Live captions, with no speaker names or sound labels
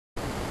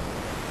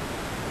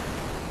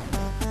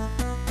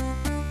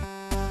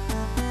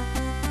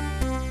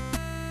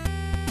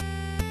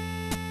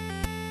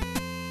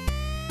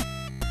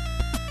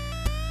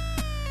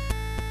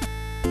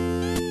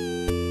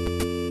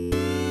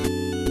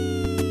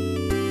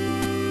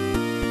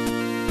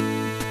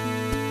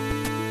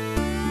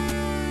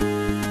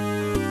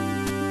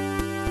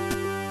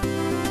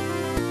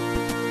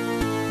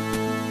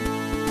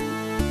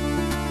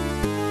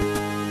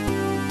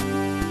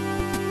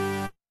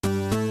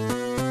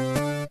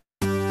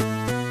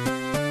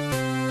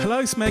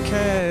Hello,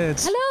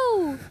 Smegheads.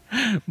 Hello.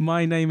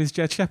 My name is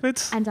Jed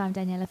Shepherd. And I'm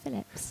Daniela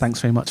Phillips. Thanks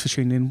very much for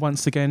tuning in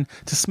once again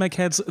to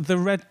Smegheads, the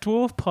Red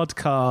Dwarf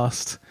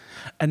podcast.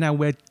 And now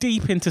we're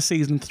deep into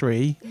season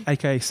 3,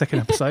 aka second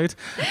episode.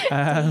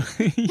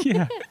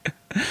 Yeah.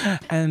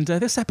 And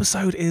this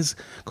episode is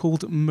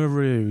called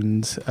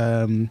Marooned,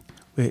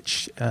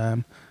 which...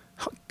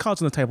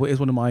 Cards on the Table is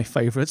one of my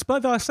favourites,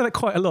 but I've said it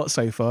quite a lot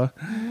so far.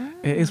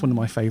 It is one of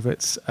my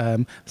favourites.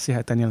 See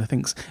how Daniela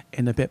thinks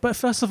in a bit. But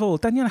first of all,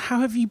 Daniela, how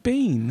have you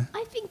been?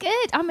 I've been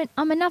good.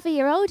 I'm another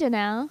year older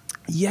now.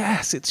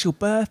 Yes, it's your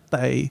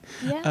birthday.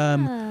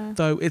 Yeah.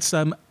 Though it's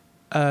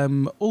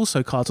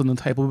also Cards on the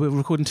Table. We're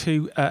recording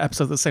 2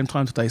 episodes at the same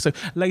time today. So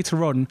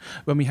later on,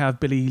 when we have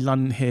Billy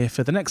Lunn here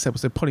for the next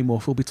episode,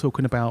 Polymorph, we'll be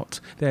talking about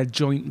their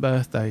joint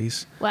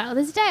birthdays. Well,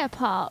 there's a day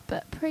apart,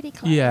 but pretty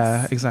close.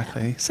 Yeah,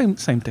 exactly.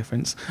 Same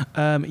difference.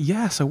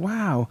 So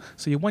wow.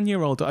 So you're 1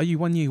 year older. Are you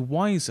 1 year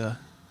wiser?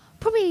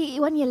 Probably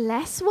 1 year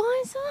less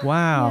wiser.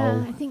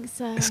 Wow. Yeah, I think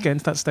so. It's getting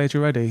to that stage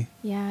already.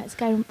 Yeah, it's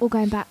all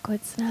going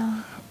backwards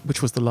now.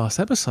 Which was the last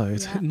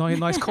episode. Yeah.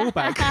 Nice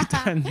callback,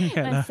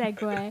 Daniela. Nice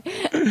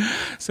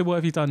segue. So what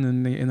have you done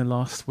in the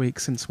last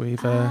week since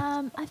we've...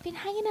 I've been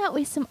hanging out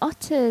with some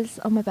otters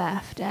on my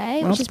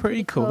birthday, Well, which that's is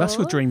pretty cool. That's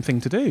your dream thing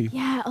to do.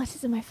 Yeah,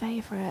 otters are my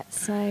favourite.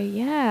 So,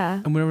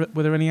 yeah. And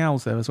were there any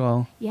owls there as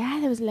well? Yeah,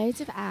 there was loads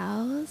of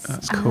owls.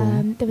 That's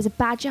cool. There was a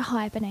badger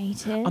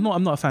hibernating. I'm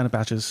not a fan of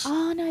badgers.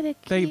 Oh, no, they're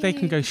cute. They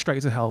can go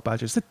straight to hell,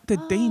 badgers. They're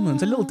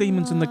demons. They're little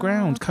demons in the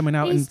ground coming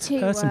out and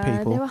hurting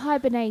people. They were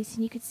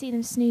hibernating. You could see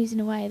them snoozing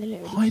away. They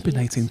looked really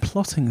Hibernating, cute.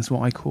 plotting is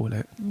what I call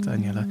it,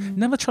 Daniela.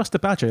 Never trust a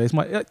badger.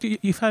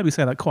 You've heard me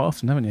say that quite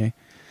often, haven't you?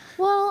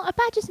 Well, a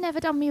badger's never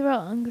done me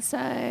wrong,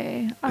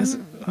 so...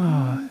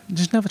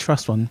 Just never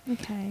trust one.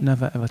 Okay.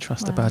 Never ever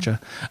trust a badger.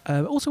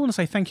 Also want to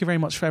say thank you very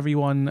much for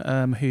everyone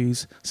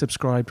who's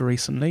subscribed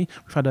recently.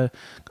 We've had a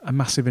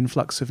massive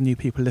influx of new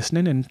people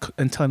listening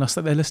and telling us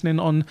that they're listening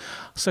on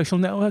social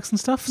networks and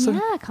stuff. So,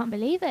 yeah, I can't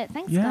believe it.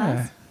 Thanks,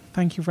 guys.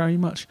 Thank you very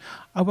much.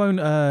 I won't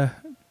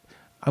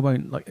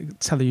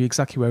tell you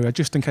exactly where we are,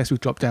 just in case we've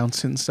dropped down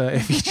since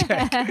if you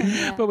check.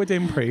 Yeah. But we're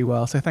doing pretty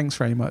well, so thanks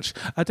very much.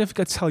 Don't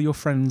forget to tell your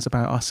friends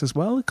about us as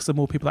well, because the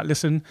more people that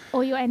listen...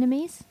 Or your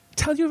enemies.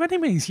 Tell your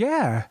enemies,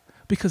 yeah.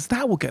 Because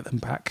that will get them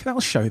back. That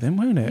will show them,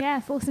 won't it? Yeah,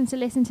 force them to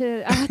listen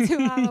to our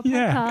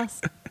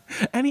podcast.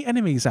 Any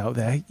enemies out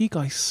there? You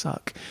guys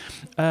suck.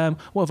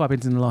 What have I been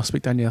doing last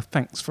week, Danielle?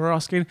 Thanks for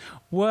asking.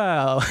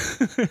 Well,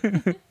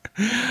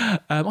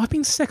 I've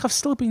been sick. I've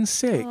still been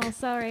sick. Oh,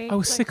 sorry. I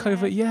was sick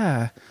over...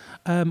 Yeah.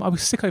 I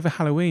was sick over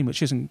Halloween,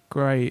 which isn't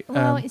great.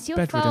 Well, it's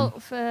your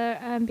fault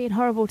for being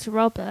horrible to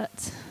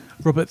Robert.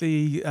 Robert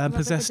the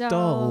possessed the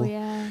doll.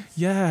 Yes.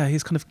 Yeah,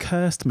 he's kind of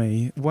cursed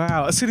me.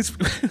 Wow. As soon as...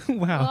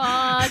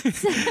 wow.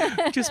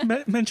 What? Just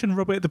mentioned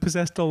Robert the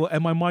possessed doll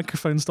and my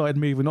microphone started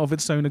moving of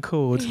its own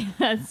accord.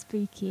 That's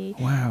spooky.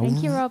 Wow.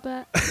 Thank you,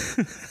 Robert.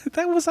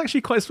 That was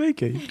actually quite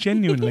spooky,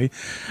 genuinely.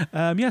 So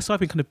I've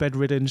been kind of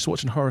bedridden, just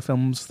watching horror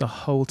films the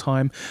whole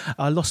time.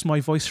 I lost my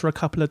voice for a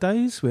couple of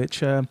days,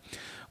 which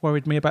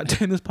worried me about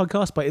doing this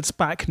podcast, but it's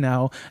back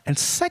now and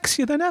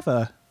sexier than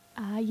ever.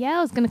 Yeah,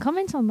 I was going to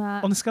comment on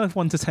that. On a scale of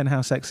 1 to 10,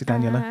 how sexy,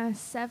 Daniela?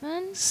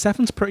 7.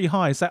 7's pretty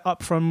high. Is that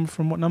up from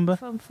what number?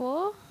 From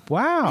 4.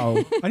 Wow.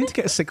 I need to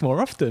get sick more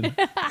often.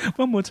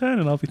 One more turn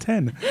and I'll be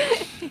 10.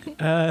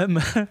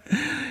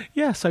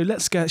 So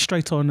let's get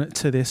straight on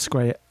to this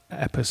great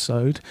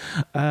episode.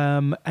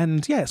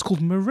 It's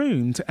called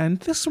Marooned. And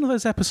this is one of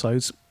those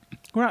episodes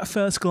where at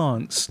first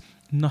glance,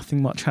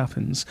 nothing much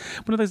happens.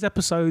 One of those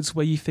episodes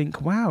where you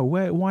think, wow,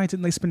 why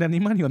didn't they spend any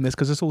money on this?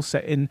 Because it's all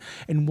set in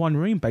one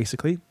room,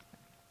 basically.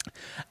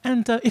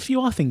 And if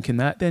you are thinking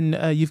that, then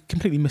you've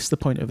completely missed the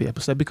point of the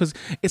episode, because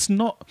it's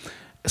not...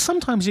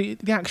 Sometimes the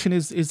action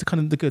is the kind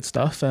of the good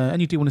stuff, and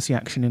you do want to see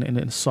action in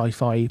a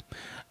sci-fi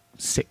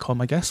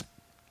sitcom, I guess.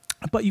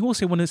 But you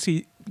also want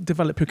to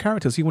develop your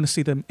characters. You want to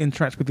see them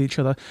interact with each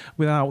other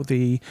without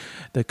the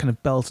kind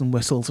of bells and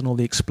whistles and all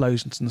the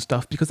explosions and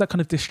stuff, because that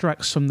kind of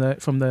distracts from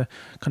the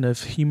kind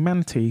of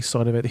humanity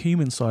side of it, the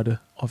human side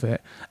of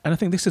it. And I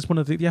think this is one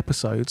of the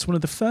episodes, one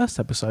of the first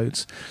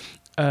episodes,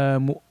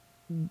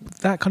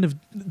 that kind of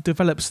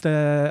develops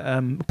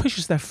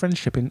pushes their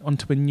friendship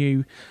onto a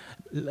new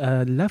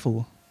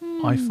level.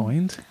 I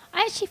find.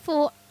 I actually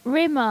thought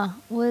Rimmer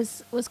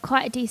was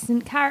quite a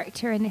decent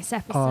character in this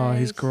episode. Oh,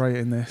 he's great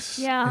in this.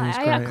 Yeah,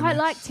 I quite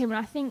liked him, and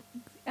I think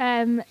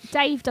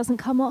Dave doesn't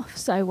come off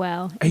so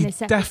well in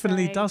this episode. He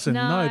definitely doesn't.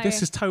 No,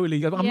 this is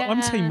totally...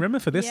 I'm Team Rimmer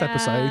for this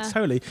episode,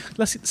 totally.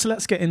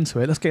 Let's get into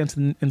it. Let's get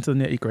into the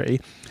nitty-gritty.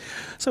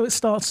 So it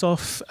starts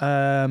off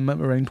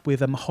Marooned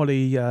with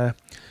Holly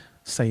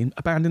saying,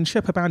 abandoned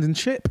ship.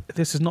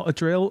 This is not a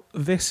drill.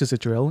 This is a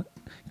drill.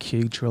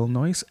 Cue drill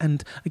noise.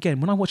 And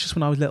again, when I watched this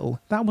when I was little,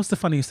 that was the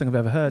funniest thing I've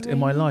ever heard in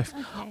my life.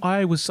 Okay.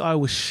 I was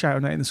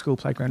shouting out in the school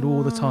playground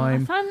all the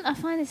time. I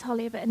find this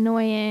Holly a bit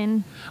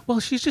annoying. Well,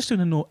 she's just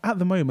doing at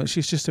the moment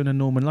she's just doing a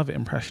Norman Lovett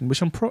impression,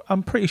 which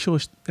I'm pretty sure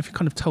if you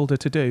kind of told her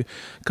to do,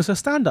 because her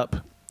stand-up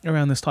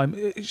around this time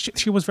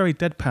she was very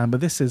deadpan, but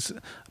this is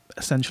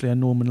essentially a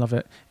Norman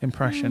Lovett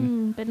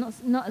impression. But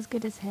not as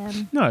good as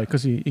him. No,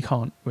 because you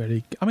can't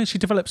really. I mean, she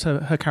develops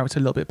her character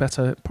a little bit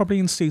better, probably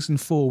in season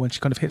 4 when she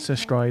kind of hits her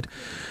stride.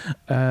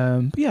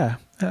 But yeah,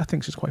 I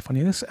think she's quite funny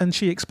in this. And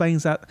she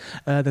explains that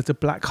there's a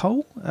black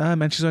hole,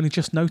 and she's only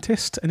just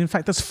noticed. And in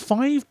fact, there's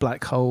 5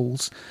 black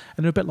holes,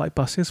 and they're a bit like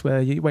buses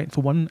where you wait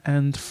for one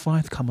and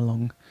 5 come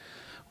along.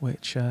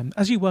 Which,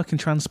 as you work in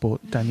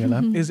transport,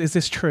 Daniela, is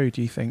this true?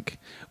 Do you think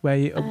where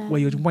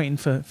you're waiting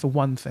for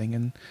one thing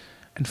and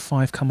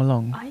 5 come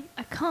along?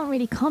 I can't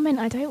really comment.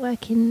 I don't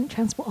work in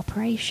transport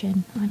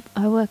operation.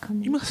 I work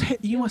on. You must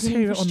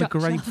hear it on the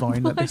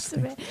grapevine that this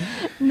thing.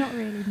 Not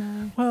really,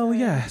 no. Well,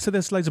 yeah. So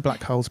there's loads of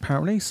black holes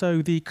apparently.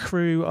 So the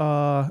crew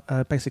are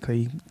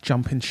basically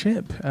jumping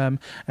ship, and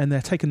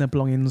they're taking their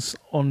belongings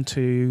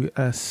onto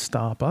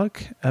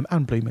Starbug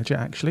and Blue Midget.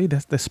 Actually,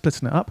 they're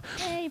splitting it up.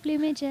 Hey, Blue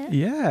Midget.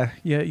 Yeah.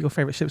 Your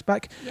favourite ship's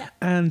back. Yeah.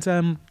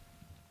 And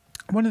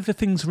one of the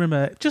things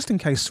Rimmer, just in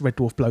case Red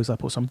Dwarf blows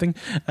up or something,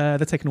 they're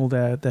taking all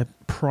their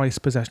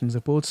prized possessions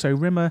aboard. So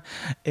Rimmer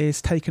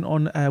is taken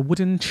on a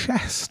wooden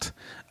chest,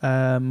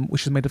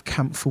 which is made of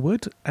camphor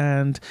wood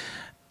and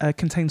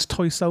contains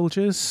toy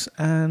soldiers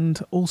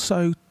and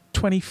also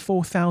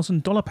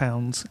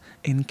 $24,000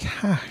 in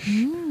cash.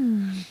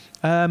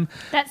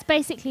 That's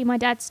basically my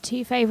dad's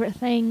 2 favourite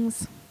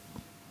things.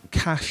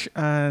 Cash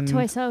and...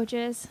 Toy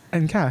soldiers.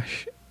 And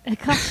cash.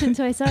 Cash and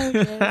toy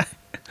soldiers.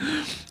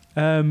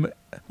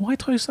 Why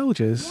toy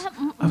soldiers?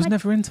 Yeah, I was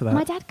never into that.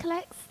 My dad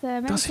collects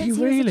them. Does he Since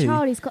really? He was a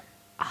child, he's got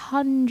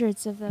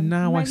hundreds of them.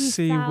 Now maybe I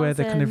see thousands. where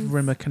the kind of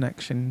Rimmer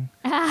connection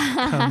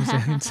comes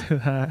into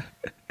that.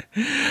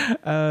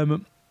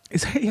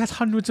 He has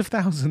hundreds of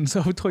thousands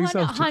of toy soldiers.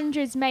 Not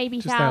hundreds, maybe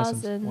Just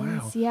thousands.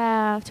 Wow.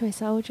 Yeah, toy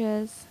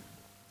soldiers.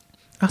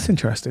 That's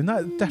interesting.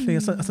 That definitely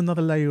that's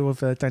another layer of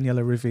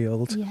Daniela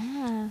revealed.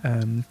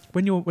 Yeah.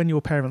 When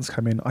your parents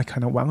come in, I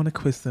kind of want to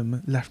quiz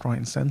them left, right,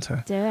 and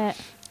centre. Do it.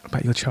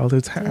 About your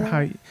childhood,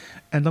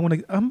 and I want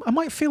to. I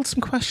might field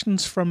some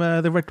questions from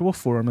the Red Dwarf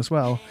forum as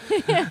well.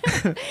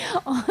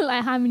 Or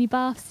like, how many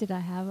baths did I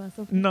have or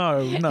something? No,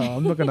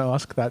 I'm not going to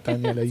ask that,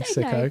 Daniela. You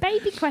sicko. No,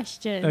 baby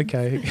question.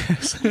 Okay.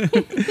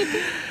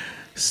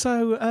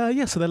 So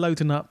they're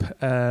loading up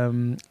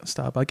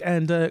Starbug,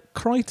 and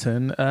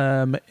Crichton.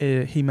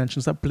 He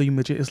mentions that Blue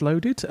Midget is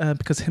loaded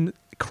because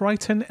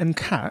Crichton and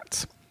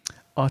Kat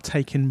are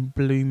taking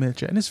Blue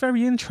Midget, and it's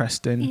very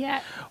interesting. Yeah.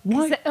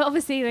 Why?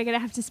 Obviously, they're going to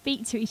have to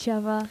speak to each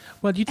other.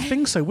 Well, you'd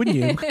think so, wouldn't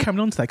you? Coming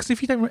on to that, because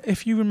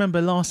if you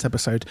remember last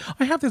episode,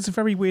 I have this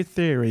very weird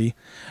theory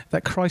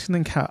that Crichton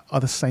and Kat are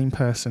the same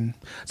person.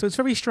 So it's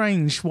very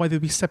strange why they'd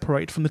be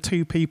separated from the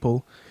 2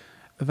 people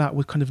that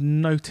would kind of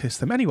notice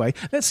them. Anyway,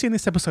 let's see in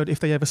this episode if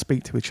they ever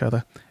speak to each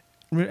other.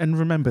 And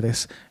remember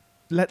this.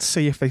 Let's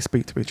see if they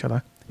speak to each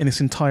other in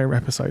this entire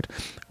episode.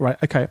 Right,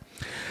 okay.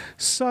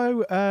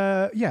 So,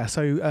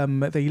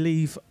 they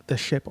leave the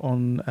ship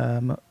on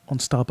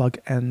Starbug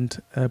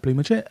and Blue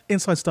Midget.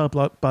 Inside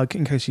Starbug,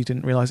 in case you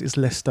didn't realise, is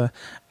Lister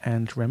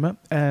and Rimmer.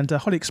 And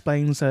Holly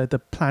explains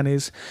the plan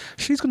is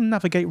she's going to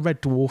navigate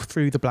Red Dwarf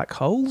through the black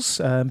holes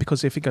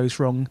because if it goes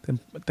wrong,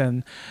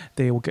 then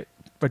they will get...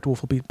 Red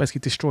Dwarf will be basically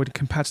destroyed and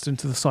compacted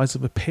into the size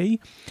of a pea.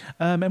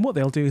 And what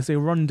they'll do is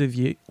they'll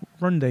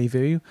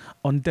rendezvous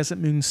on Desert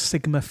Moon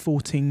Sigma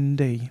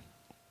 14D.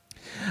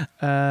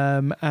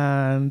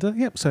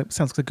 So it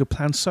sounds like a good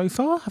plan so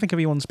far. I think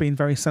everyone's been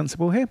very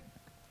sensible here.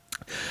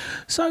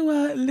 So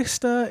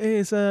Lister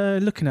is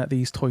looking at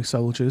these toy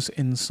soldiers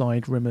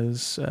inside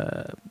Rimmer's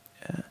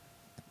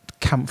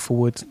camphor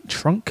wood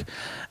trunk,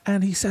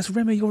 and he says,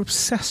 Rimmer, you're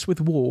obsessed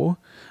with war.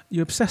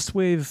 You're obsessed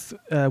with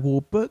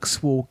war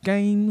books, war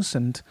games,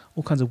 and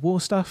all kinds of war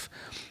stuff.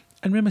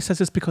 And Rimmer says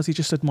this because he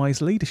just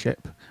admires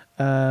leadership.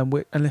 And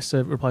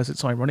Lister replies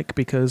it's ironic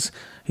because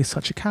he's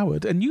such a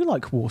coward. And you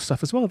like war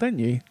stuff as well, don't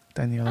you,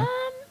 Daniela?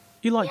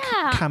 You like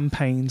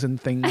campaigns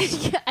and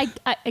things.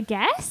 I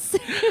guess.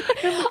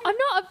 I'm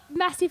not a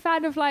massive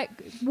fan of like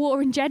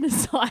war and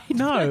genocide.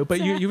 No, but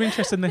you're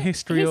interested in the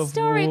history of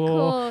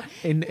war,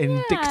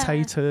 in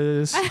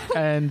dictators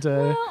and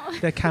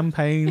their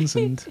campaigns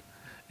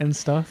and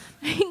stuff.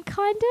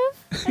 Kind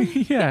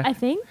of. Yeah. I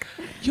think.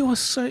 You are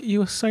so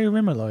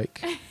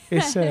Rimmer-like.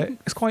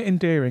 It's quite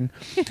endearing.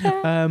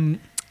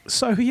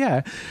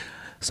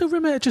 So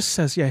Rimmer just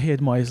says, he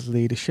admires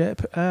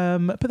leadership.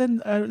 But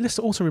then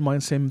Lister also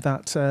reminds him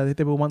that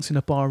they were once in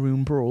a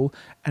barroom brawl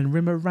and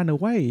Rimmer ran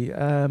away,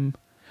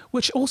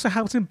 which also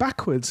held him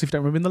backwards, if you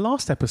don't remember, in the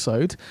last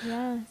episode.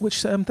 Yes.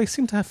 Which they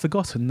seem to have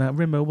forgotten that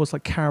Rimmer was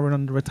like cowering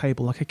under a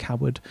table like a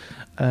coward.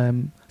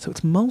 So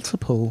it's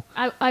multiple.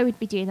 I would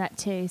be doing that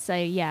too. So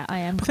yeah, I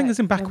am. The thing is,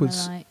 in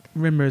backwards, Rimmer-like.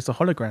 Rimmer is a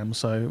hologram.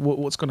 So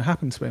what's going to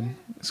happen to him?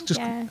 It's just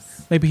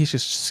maybe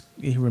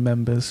he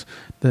remembers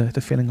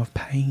the feeling of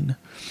pain.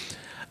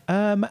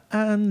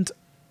 And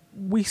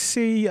we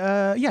see,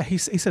 he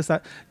says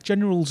that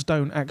generals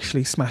don't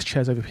actually smash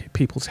chairs over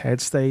people's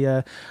heads.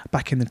 They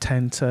back in the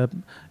tent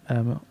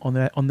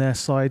on their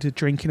side,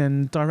 drinking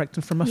and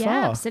directing from afar.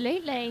 Yeah,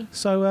 absolutely.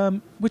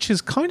 So, which is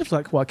kind of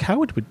like what a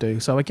coward would do.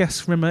 So I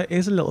guess Rimmer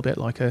is a little bit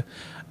like a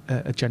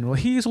a general.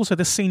 He is also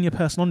the senior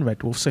person on Red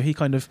Dwarf, so he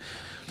kind of...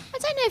 I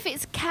don't know if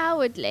it's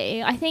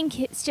cowardly. I think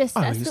it's just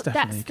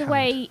that's the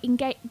way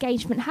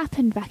engagement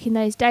happened back in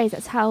those days.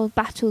 That's how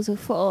battles were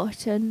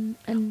fought. And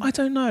I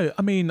don't know.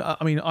 I mean, I'm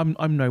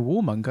no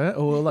warmonger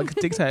or like a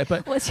dictator,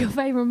 but what's your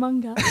favourite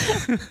monger?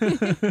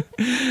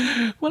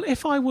 Well,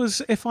 if I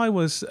was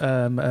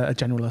a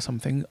general or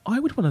something, I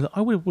would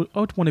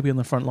want to be on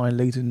the front line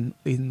leading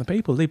the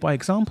people, lead by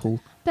example.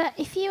 But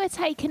if you were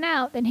taken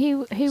out, then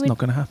who it's would? Not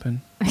going to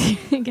happen.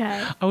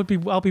 Okay.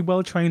 I'll be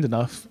well trained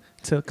enough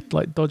to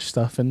like dodge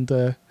stuff, and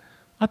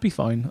I'd be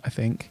fine, I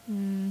think.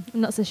 I'm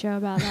not so sure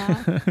about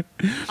that.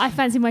 I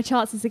fancy my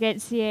chances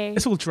against you.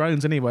 It's all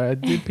drones anyway.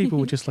 People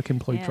would just like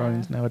employ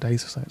drones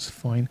nowadays, so it's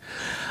fine.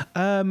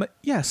 And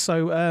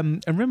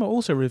Rimmer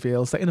also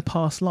reveals that in a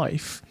past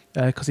life,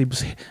 because he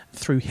was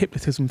through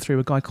hypnotism through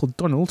a guy called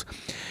Donald,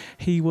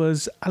 he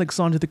was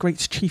Alexander the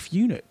Great's chief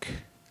eunuch.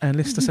 And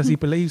Lister says he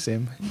believes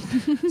him.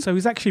 So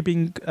he's actually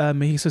been,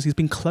 he says he's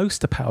been close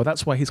to power.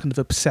 That's why he's kind of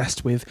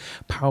obsessed with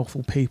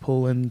powerful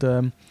people.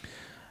 And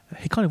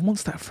he kind of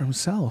wants that for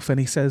himself. And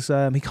he says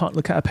he can't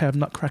look at a pair of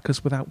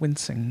nutcrackers without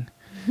wincing,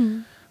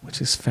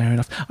 which is fair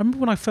enough. I remember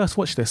when I first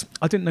watched this,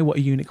 I didn't know what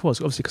a eunuch was,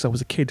 obviously because I was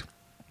a kid.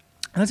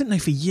 And I didn't know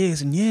for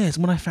years and years.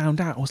 And when I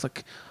found out, I was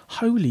like,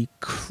 holy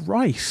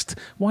Christ,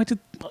 why did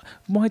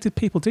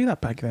people do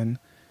that back then?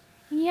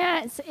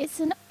 Yeah, it's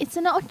an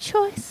odd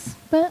choice,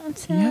 but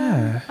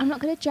I'm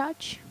not going to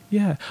judge.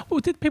 Yeah.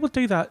 Well, did people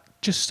do that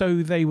just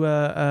so they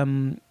were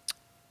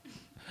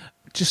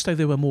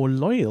more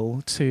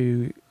loyal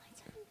to?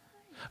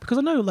 Because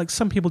I know, like,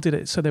 some people did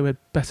it so they were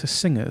better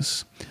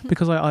singers.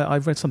 Because I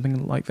read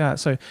something like that.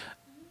 So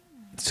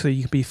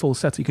you could be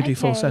falsetto, you could do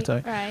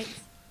falsetto. Right.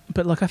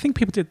 But like, I think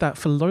people did that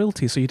for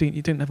loyalty, so you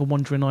didn't have a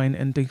wandering eye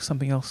and do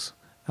something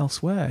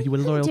elsewhere. You were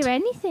loyal. Do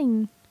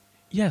anything.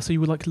 Yeah, so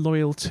you were like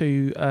loyal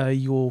to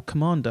your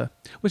commander,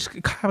 which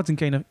happens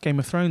in Game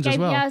of Thrones as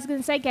well. Yeah, I was going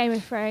to say Game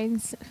of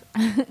Thrones.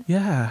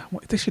 Yeah,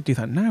 they should do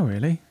that now,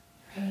 really.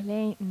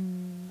 Really?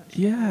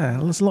 Yeah,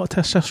 there's a lot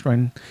of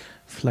testosterone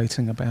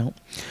floating about.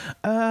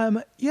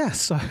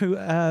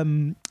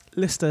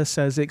 Lister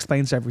says it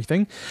explains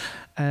everything,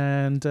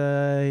 and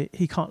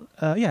he can't.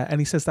 And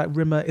he says that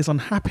Rimmer is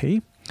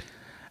unhappy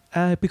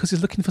because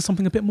he's looking for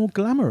something a bit more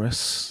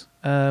glamorous.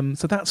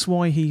 So that's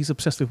why he's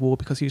obsessed with war,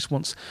 because he just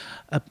wants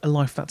a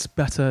life that's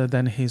better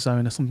than his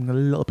own, or something a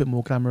little bit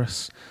more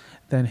glamorous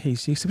than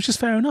he's used to, which is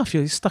fair enough.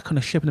 You're stuck on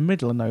a ship in the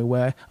middle of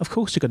nowhere. Of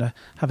course you're going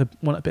to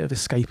want a bit of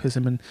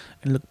escapism and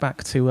look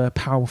back to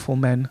powerful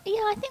men. Yeah,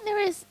 I think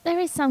there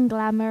is some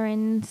glamour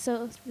in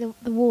sort of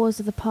the wars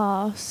of the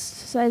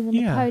past. So the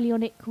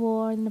Napoleonic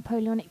War and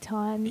Napoleonic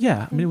times.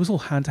 Yeah, I mean, it was all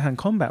hand-to-hand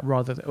combat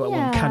rather than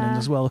cannon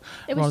as well.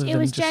 It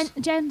was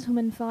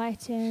gentlemen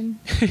fighting.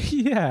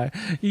 Yeah,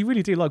 you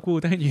really do like war,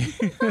 don't you?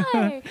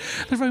 No.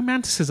 The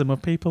romanticism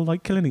of people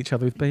like killing each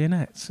other with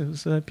bayonets. It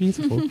was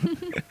beautiful.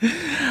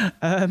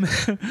 And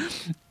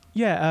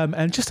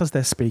just as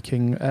they're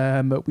speaking,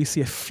 we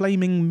see a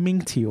flaming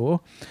meteor.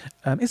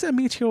 Is it a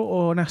meteor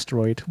or an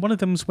asteroid? One of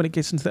them's, when it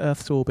gets into the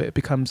Earth's orbit, it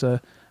becomes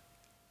a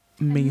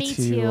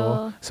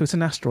meteor. So it's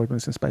an asteroid when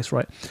it's in space,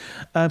 right?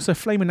 So a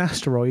flaming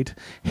asteroid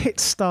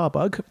hits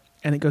Starbug,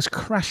 and it goes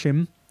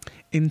crashing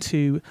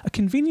into a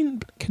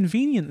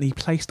conveniently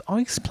placed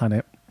ice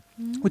planet,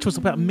 which was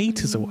about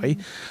meters away.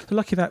 So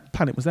lucky that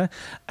planet was there.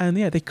 And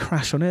they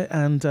crash on it,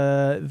 and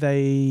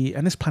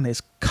this planet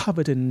is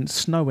covered in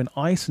snow and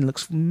ice and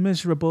looks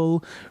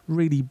miserable,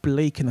 really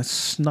bleak in the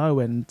snow,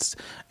 and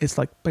it's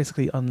like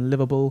basically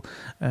unlivable.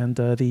 And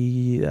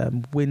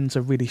the winds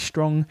are really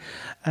strong,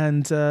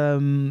 and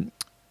and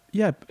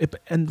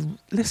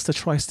Lister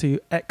tries to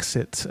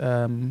exit.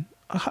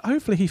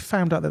 Hopefully he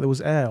found out that there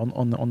was air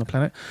on the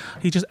planet.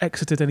 He just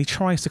exited and he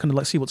tries to kind of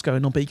like see what's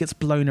going on, but he gets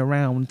blown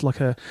around like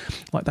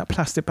that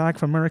plastic bag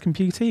from American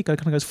Beauty. It kind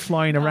of goes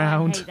flying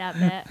around. I hate that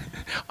bit.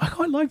 I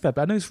quite like that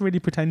bit. I know it's really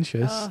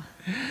pretentious. Oh.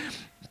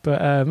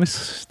 But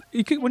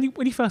when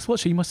you first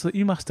watched it,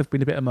 you must have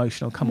been a bit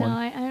emotional. Come on.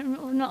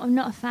 I'm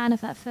not a fan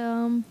of that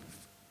film.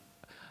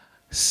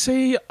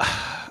 See,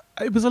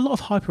 it was a lot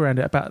of hype around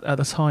it at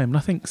the time, and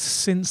I think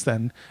since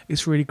then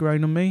it's really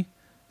grown on me.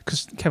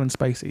 Because Kevin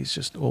Spacey is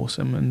just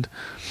awesome, and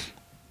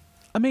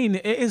I mean,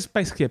 it is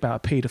basically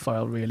about a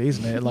paedophile, really,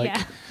 isn't it?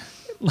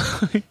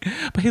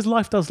 But his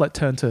life does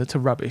turn to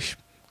rubbish,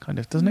 kind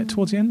of, doesn't it?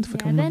 Towards the end, if I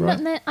can remember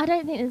right. I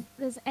don't think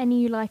there's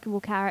any likable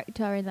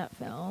character in that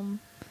film.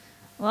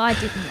 Well, I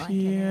didn't like it.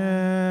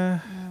 Yeah,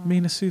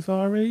 Mina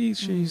Suvari,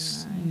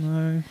 she's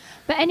no.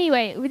 But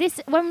anyway,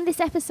 when this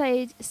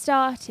episode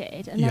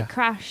started and they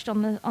crashed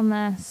on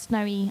the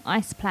snowy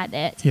ice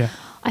planet,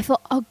 I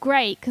thought, oh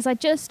great, because I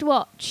just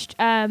watched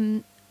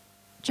John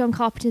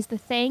Carpenter's The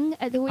Thing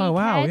at the weekend. Oh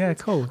wow, yeah,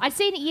 cool. I'd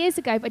seen it years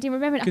ago, but I didn't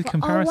remember it. Good I thought,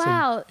 comparison. oh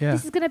wow,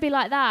 this is going to be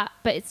like that,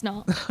 but it's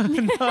not.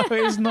 No,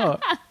 it's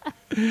not.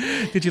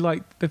 Did you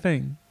like The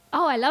Thing?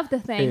 Oh, I love The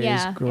Thing. It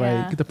is great.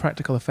 Yeah. The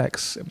practical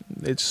effects,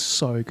 it's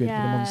so good for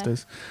the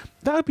monsters.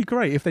 That would be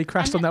great if they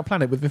crashed on that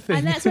planet with The Thing.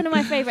 And that's one of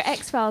my favourite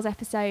X-Files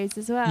episodes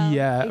as well.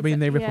 Yeah, I mean,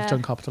 they rip off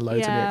John Carpenter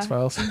loads in the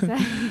X-Files.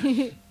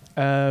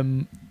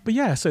 But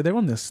yeah, so they're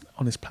on this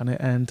planet,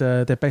 and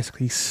they're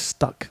basically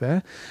stuck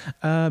there.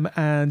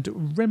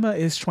 And Rimmer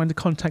is trying to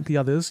contact the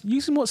others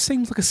using what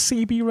seems like a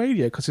CB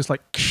radio, because it's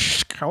like,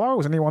 hello,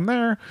 is anyone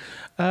there?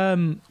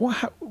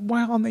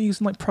 Why aren't they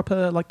using like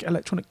proper like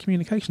electronic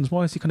communications?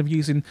 Why is he kind of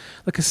using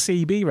like a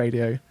CB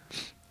radio?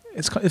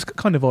 It's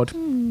kind of odd.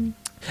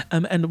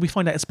 And we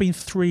find out it's been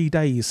 3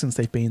 days since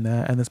they've been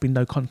there, and there's been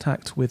no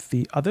contact with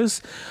the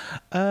others.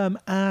 And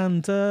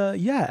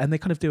they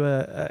kind of do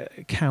a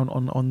count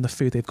on the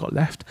food they've got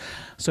left.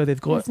 So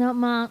they've got... It's not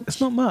much.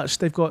 It's not much.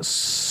 They've got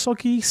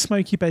soggy,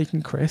 smoky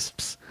bacon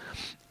crisps,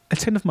 a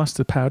tin of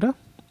mustard powder,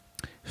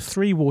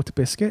 3 water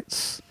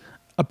biscuits,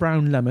 a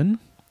brown lemon,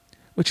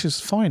 which is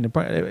fine.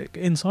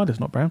 Inside is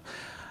not brown.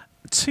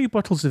 2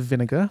 bottles of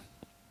vinegar,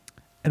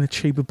 and a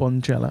tube of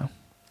Bonjela.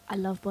 I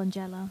love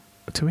Bonjela.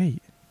 To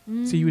eat.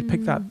 So you would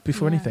pick that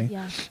before anything?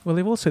 Yeah. Well,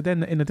 they've also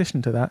then, in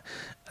addition to that,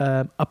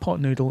 a pot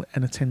noodle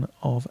and a tin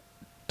of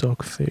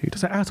dog food.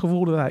 So out of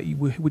all of that,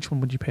 which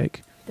one would you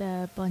pick?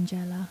 The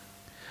Bonjela.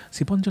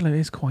 See, Bonjela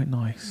is quite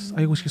nice.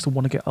 I always used to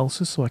want to get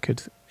ulcers so I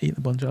could eat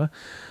the Bonjela.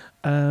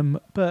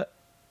 But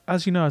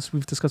as you know, as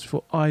we've discussed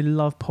before, I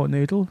love pot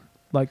noodle,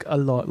 like a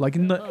lot. Like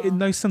in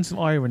no sense of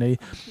irony.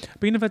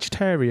 Being a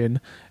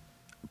vegetarian,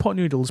 pot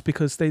noodles,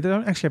 because they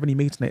don't actually have any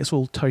meat in it, it's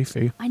all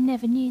tofu. I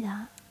never knew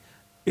that.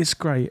 It's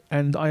great,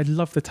 and I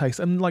love the taste.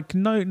 And like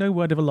no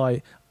word of a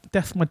lie,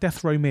 my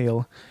death row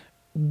meal,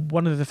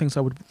 one of the things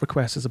I would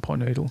request is a pot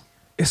noodle.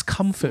 It's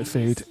comfort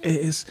food. It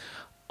is.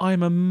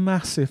 I'm a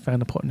massive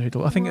fan of pot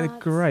noodle. I think they're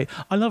great.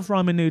 I love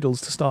ramen noodles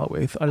to start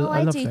with. I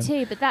love do them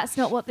too, but that's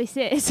not what this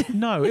is.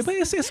 No, but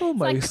it's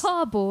almost it's like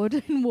cardboard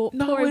and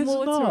pouring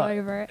water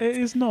over it. It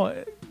is not.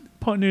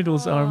 Pot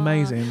noodles are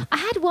amazing. I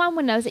had one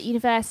when I was at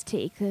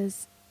university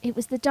because it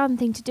was the done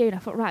thing to do, and I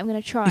thought, right, I'm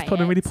going to try it. You've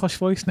got a really posh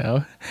voice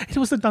now. It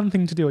was the done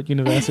thing to do at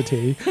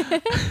university.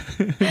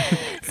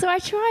 So I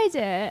tried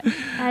it,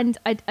 and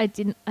I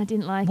didn't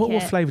like it.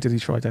 What flavour did you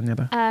try,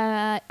 Daniela?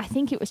 I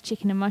think it was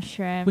chicken and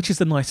mushroom, which is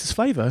the nicest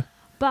flavour.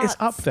 But it's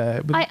up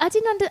there. I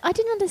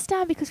didn't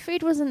understand because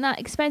food wasn't that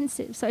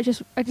expensive. So I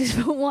just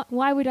thought,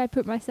 why would I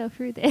put myself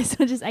through this?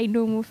 I just ate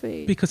normal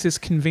food. Because it's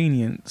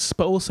convenience,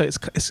 but also it's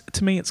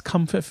to me it's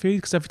comfort food.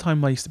 Because every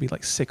time I used to be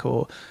like sick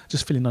or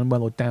just feeling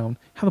unwell or down,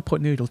 have a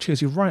pot noodle,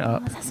 cheers you right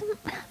up. That's a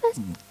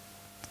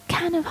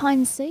can of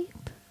Heinz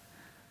soup.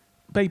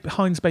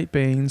 Heinz baked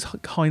beans,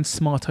 Heinz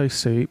tomato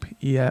soup.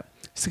 Yeah,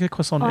 stick a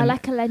croissant. I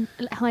like a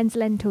Heinz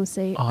lentil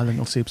soup. Oh,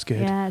 lentil soup's good.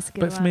 Yeah, it's good.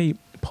 But for me,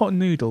 pot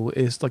noodle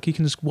is like you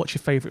can just watch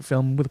your favourite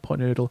film with a pot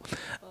noodle,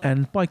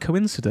 and by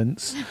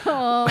coincidence,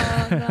 no.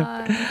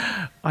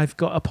 I've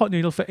got a pot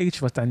noodle for each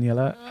of us,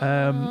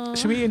 Daniela.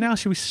 Should we eat it now?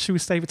 Should we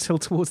save it till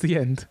towards the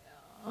end?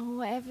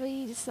 Whatever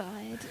you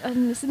decide.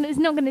 It's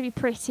not going to be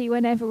pretty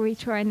whenever we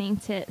try and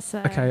eat it. So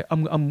okay,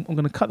 I'm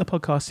going to cut the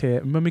podcast here,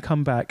 and when we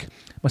come back,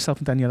 myself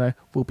and Daniela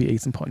will be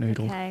eating pot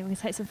noodle. Okay, we're going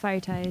to take some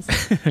photos.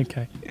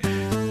 Okay.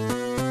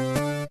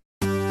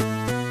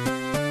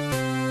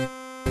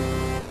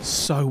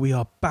 So we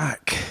are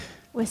back.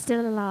 We're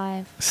still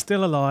alive.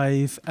 Still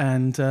alive,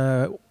 and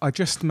I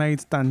just made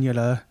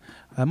Daniela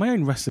my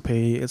own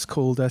recipe. It's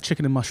called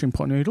chicken and mushroom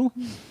pot noodle.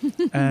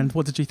 And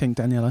what did you think,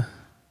 Daniela?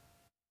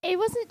 It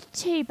wasn't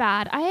too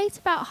bad. I ate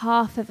about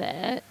half of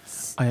it.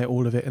 I ate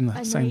all of it in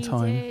the same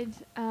time. Did.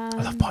 I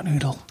love pot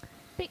noodle.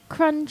 Bit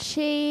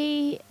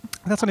crunchy.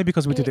 That's only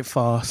because we did it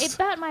fast. It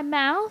burnt my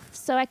mouth,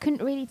 so I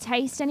couldn't really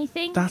taste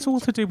anything. That's all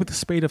to do with the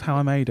speed of how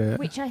I made it.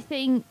 Which I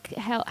think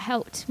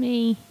helped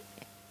me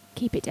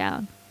keep it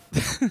down.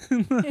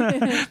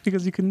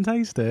 Because you couldn't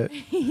taste it.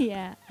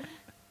 Yeah.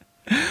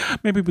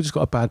 Maybe we just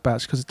got a bad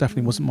batch because it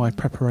definitely wasn't my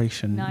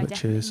preparation. No,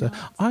 which is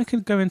I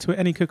could go into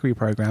any cookery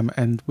program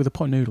and with a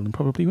pot noodle and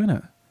probably win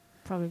it.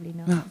 Probably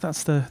not. No,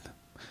 that's the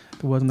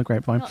word on the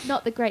grapevine.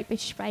 Not the Great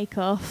British Bake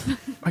Off.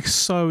 I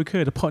so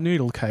could a pot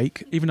noodle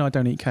cake, even though I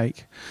don't eat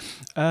cake.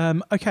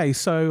 Okay,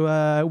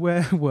 so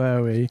where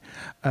were we?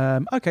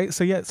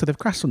 So they've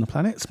crashed on the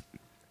planet.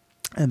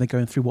 And they're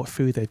going through what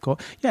food they've got.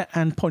 Yeah,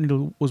 and pot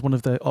noodle was one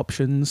of the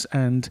options.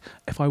 And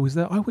if I was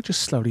there, I would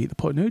just slowly eat the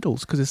pot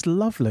noodles because it's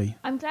lovely.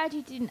 I'm glad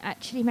you didn't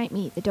actually make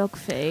me eat the dog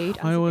food.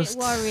 I was a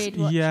bit worried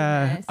watching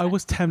this. I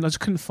was tempted. I just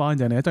couldn't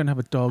find any. I don't have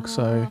a dog,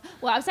 so...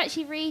 Well, I was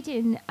actually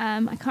reading,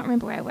 I can't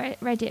remember where I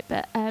read it,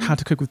 but... How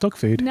to cook with dog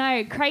food?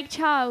 No, Craig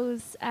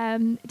Charles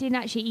didn't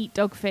actually eat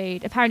dog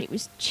food. Apparently it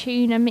was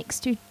tuna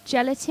mixed with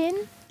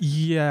gelatin.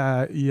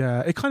 Yeah.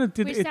 It kind of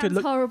did... Which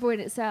sounds horrible in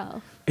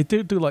itself. It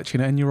did look like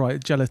tuna, and you're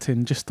right,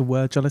 gelatin, just the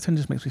word gelatin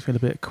just makes me feel a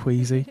bit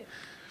queasy.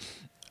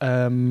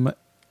 I'd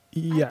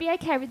be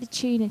okay with the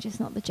tuna, just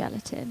not the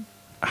gelatin.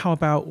 How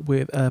about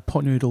with a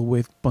pot noodle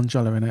with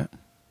Bonjela in it?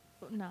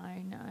 No,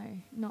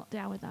 not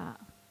down with that.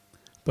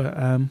 But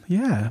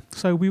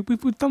so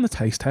we've done the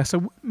taste test.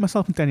 So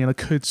myself and Daniela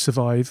could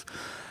survive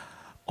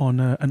on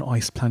an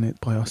ice planet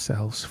by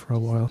ourselves for a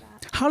while.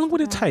 How long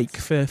would it take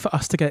for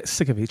us to get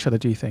sick of each other,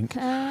 do you think?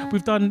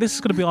 We've done, this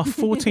is going to be our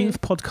 14th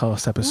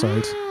podcast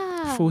episode.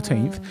 Wow.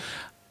 14th.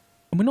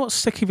 And we're not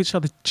sick of each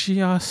other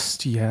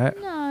just yet.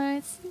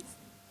 No,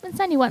 It's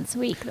only once a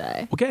week,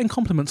 though. We're getting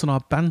compliments on our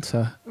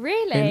banter.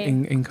 Really?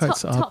 In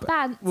quotes. Top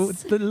bants. Well,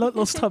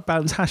 lots of top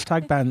bants,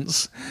 hashtag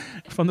bants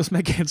from the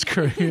Smegheads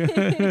crew.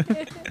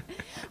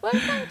 Well,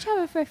 we've known each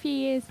other for a few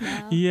years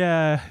now.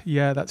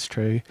 Yeah, that's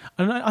true.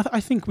 And I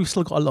think we've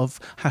still got a lot of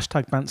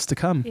hashtag bants to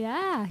come.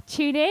 Yeah,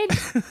 tune in.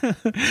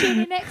 Tune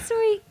in next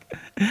week.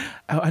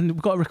 And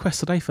we've got a request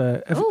today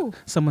for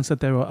someone said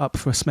they were up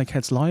for a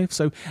Smegheads Live.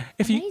 So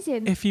if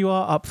you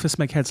are up for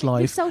Smegheads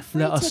Live,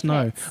 let us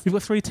know. We've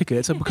got 3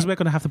 tickets because we're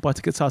going to have to buy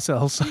tickets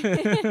ourselves.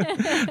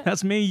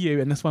 That's me, you,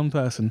 and this one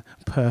person.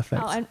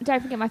 Perfect. Oh, and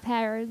don't forget my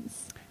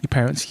parents. Your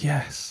parents,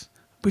 yes.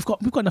 We've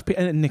got enough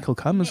people, and Nick will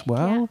come as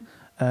well.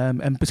 Yeah.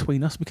 And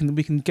between us, we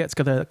can get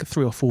together like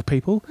 3 or 4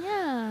 people.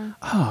 Yeah.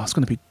 Oh, it's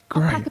going to be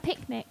great. I'll pack a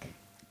picnic.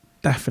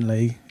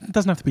 Definitely. It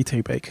doesn't have to be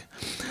too big.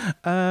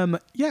 So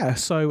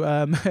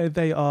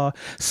they are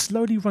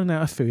slowly running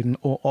out of food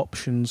or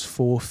options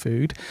for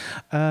food.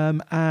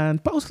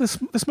 But also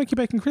the smoky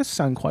bacon crisps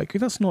sound quite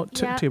good. That's not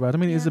too bad. I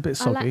mean, it is a bit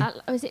soggy.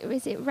 Is it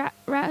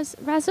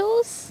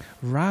Razzles?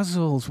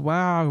 Razzles.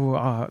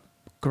 Wow.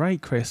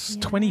 Great, Chris.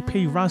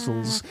 20p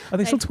Razzles. Are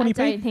they still 20p?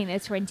 I don't think they're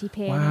 20p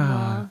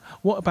anymore.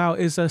 What about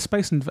is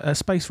Space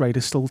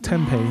Raiders still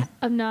 10p?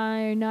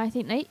 No. I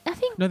think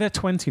no, they're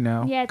 20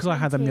 now. Yeah, because I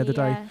had them the other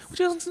day, which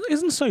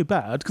isn't so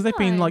bad because they've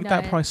been like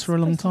that price for a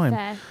long time.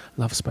 Fair.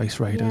 Love Space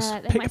Raiders.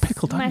 Yeah,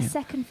 pickled onion. My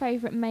second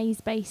favourite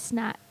maize-based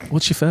snack.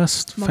 What's your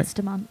first?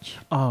 Monster Munch.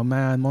 Oh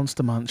man,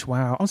 Monster Munch!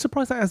 Wow, I'm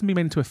surprised that hasn't been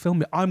made into a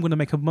film. I'm going to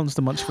make a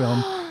Monster Munch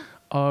film.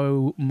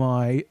 Oh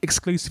my!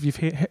 Exclusive! You've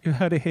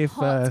heard it here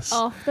first.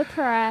 Hot off the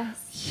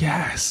press.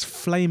 Yes,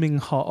 flaming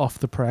hot off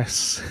the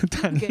press,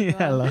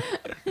 Daniela.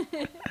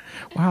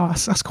 Wow,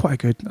 that's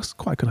quite a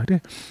good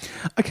idea.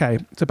 Okay,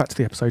 so back to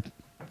the episode.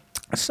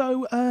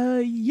 So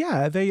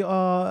they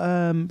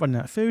are running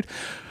out of food.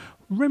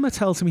 Rimmer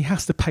tells him he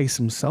has to pace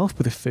himself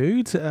with the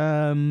food,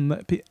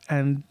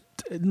 and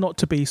not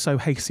to be so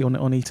hasty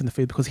on eating the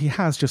food because he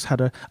has just had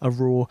a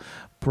raw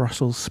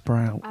Brussels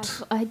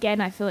sprout. I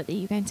feel like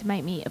you're going to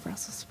make me eat a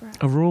Brussels sprout.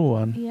 A raw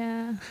one?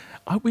 Yeah.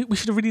 We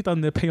should have really done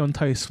the pea on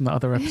toast from that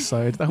other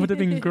episode. That would have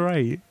been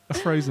great. A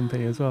frozen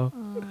pea as well.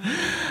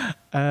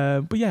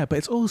 But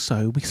it's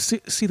also, we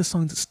see the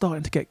signs it's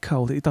starting to get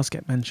cold. It does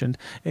get mentioned.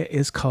 It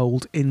is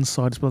cold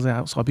inside as well as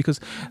outside because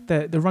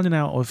they're running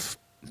out of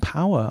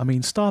power. I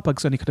mean,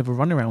 Starbug's only kind of a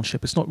runaround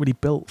ship. It's not really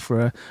built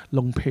for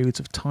long periods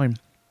of time.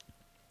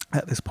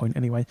 At this point,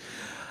 anyway.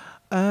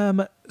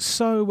 Rimmer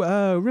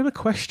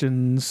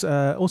questions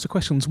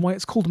why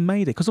it's called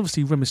Mayday, because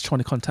obviously Rimmer's trying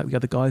to contact the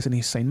other guys and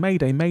he's saying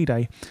Mayday,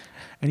 Mayday,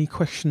 and he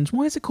questions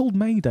why is it called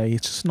Mayday?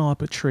 It's just an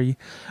arbitrary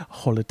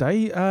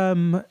holiday,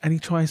 and he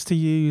tries to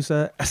use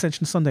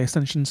Ascension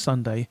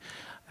Sunday.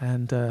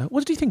 And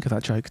what did you think of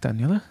that joke,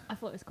 Daniela? I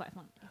thought it was quite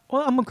funny.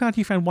 Well, I'm glad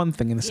you found one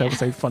thing in this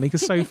episode funny,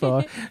 because so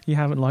far you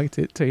haven't liked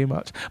it too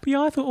much. But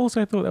yeah, I thought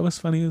that was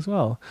funny as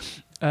well.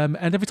 And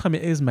every time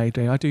it is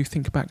Mayday, I do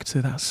think back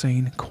to that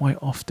scene quite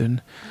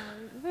often.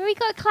 We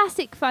got a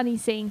classic funny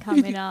scene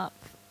coming up.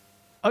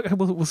 Okay,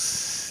 we'll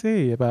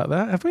see about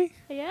that, have we?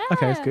 Yeah.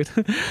 Okay, that's good.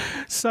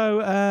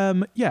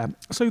 So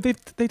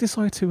they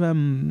decide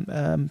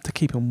to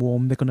keep him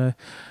warm. They're gonna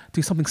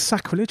do something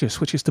sacrilegious,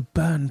 which is to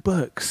burn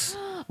books.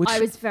 Which, I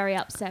was very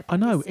upset. I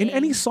know. In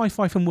any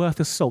sci-fi film worth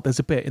the salt, there's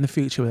a bit in the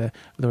future where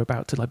they're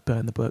about to like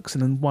burn the books,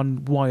 and then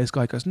one wise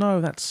guy goes,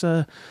 "No, that's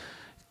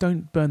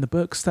don't burn the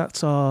books.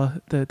 That's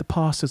the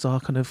past is our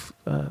kind of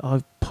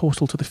our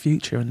portal to the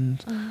future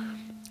and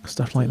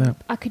stuff like that."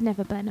 I could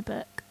never burn a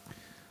book.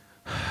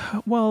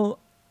 Well,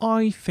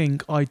 I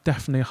think I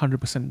definitely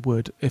 100%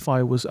 would if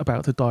I was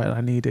about to die and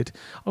I needed.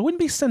 I wouldn't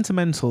be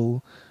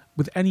sentimental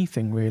with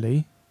anything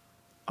really.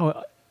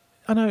 Oh,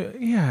 I know.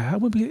 Yeah, I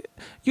would be.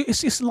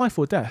 It's life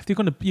or death. You're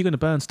gonna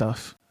burn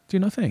stuff. Do you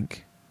not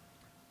think?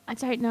 I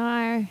don't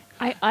know.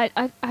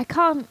 I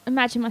can't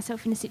imagine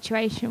myself in a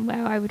situation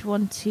where I would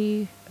want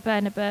to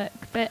burn a book.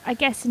 But I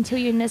guess until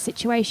you're in a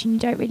situation, you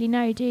don't really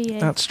know, do you?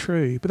 That's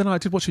true. But then I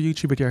did watch a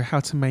YouTube video how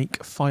to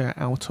make fire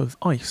out of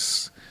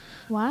ice.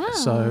 Wow.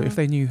 So if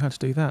they knew how to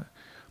do that,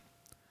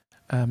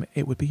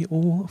 it would be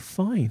all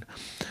fine.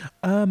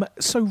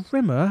 So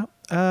Rimmer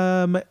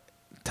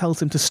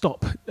tells him to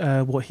stop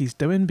what he's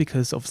doing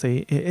because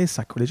obviously it is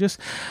sacrilegious.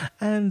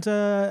 And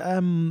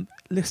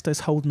Lister's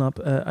holding up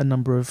a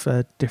number of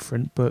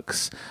different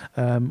books,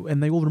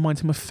 and they all remind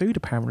him of food,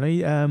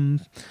 apparently.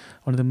 One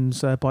of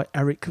them's by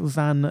Eric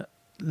van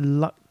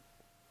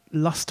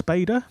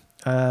Lustbader.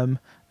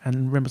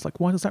 And Rimmer's like,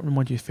 why does that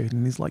remind you of food?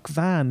 And he's like,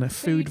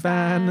 food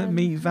van,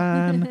 meat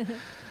van.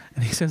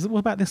 And he says, what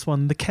about this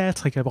one? The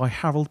Caretaker by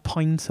Harold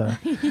Pinter.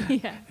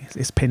 Yeah.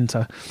 It's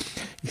Pinter.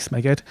 He's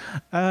Smeghead.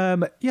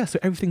 So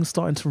everything's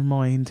starting to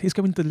remind. He's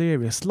going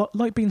delirious,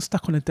 like being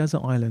stuck on a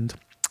desert island.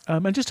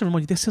 And just to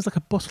remind you, this is like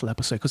a bottle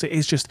episode because it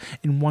is just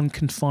in one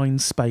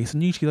confined space.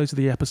 And usually those are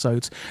the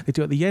episodes they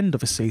do at the end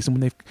of a season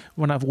when they've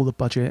run out of all the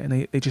budget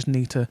and they just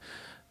need to...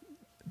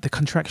 They're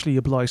contractually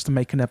obliged to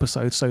make an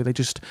episode, so they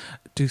just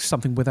do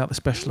something without the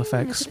special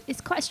effects.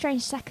 It's quite a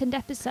strange second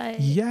episode.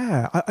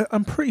 Yeah,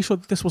 I'm pretty sure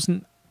this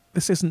wasn't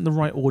this isn't the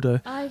right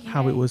order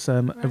how it was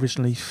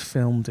originally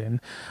filmed in,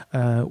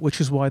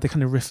 which is why they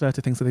kind of refer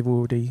to things that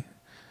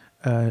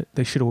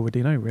they should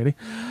already know, really.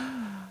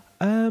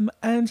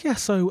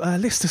 So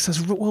Lister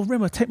says, well,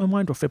 Rimmer, take my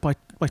mind off it by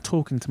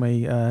talking to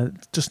me,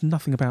 just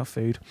nothing about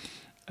food.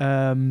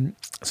 So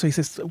he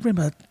says,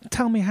 Rimmer,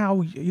 tell me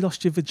how you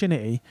lost your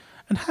virginity.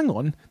 And hang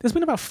on, there's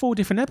been about 4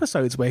 different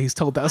episodes where he's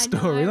told that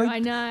story. I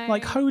know.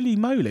 Like, holy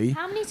moly.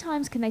 How many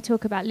times can they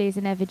talk about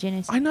losing their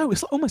virginity? I know,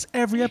 it's like almost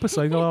every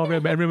episode.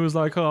 And Rimmer was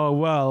like, oh,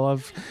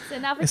 well,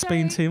 it's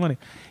been too many.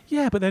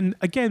 Yeah, but then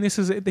again,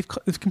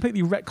 they've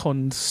completely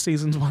retconned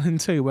seasons 1 and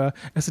 2 where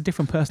it's a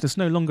different person. It's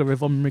no longer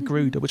Yvonne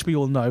Magruder, which we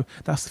all know.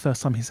 That's the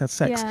first time he's had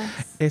sex.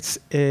 Yes.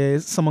 It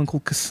is someone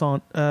called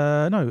Cassandra.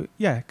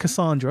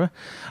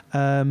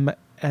 And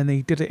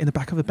they did it in the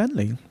back of a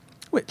Bentley,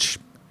 which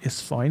is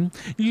fine.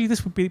 Usually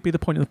this would be the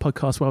point of the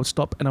podcast where I would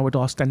stop and I would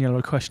ask Daniela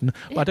a question,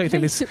 but I don't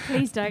think this.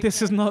 Please don't.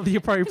 This is not the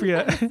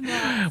appropriate.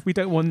 We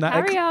don't want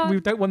that.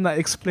 We don't want that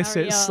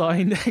explicit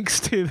sign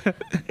next to the.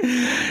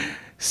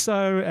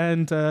 So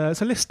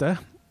Lister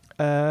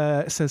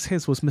says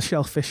his was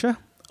Michelle Fisher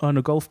on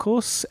a golf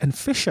course, and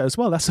Fisher as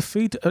well. That's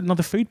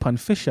another food pun,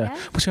 Fisher,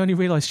 which I only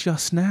realised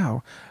just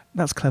now.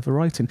 That's clever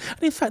writing.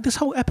 And in fact, this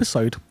whole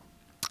episode,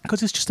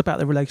 because it's just about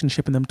their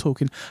relationship and them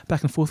talking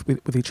back and forth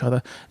with each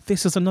other,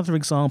 this is another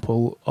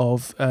example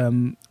of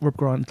Rob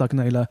Grant and Doug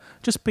Naylor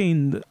just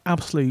being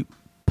absolute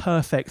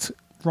perfect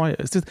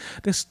writers.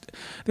 This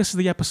is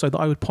the episode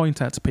that I would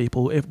point out to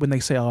people when they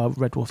say,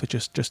 Red Dwarf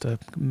is just a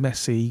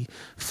messy,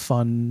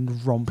 fun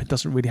romp. It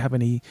doesn't really have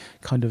any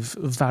kind of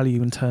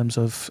value in terms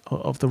of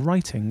the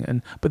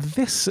writing. But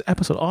this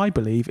episode, I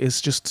believe, is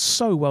just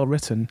so well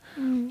written.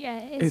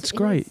 It's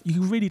great.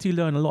 You really do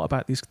learn a lot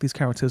about these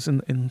characters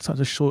in such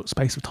a short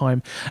space of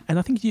time. And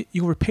I think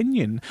your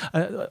opinion,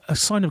 a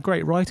sign of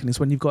great writing is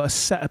when you've got a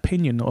set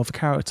opinion of a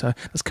character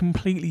that's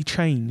completely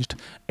changed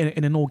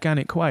in an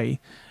organic way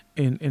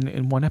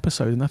in one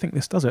episode, and I think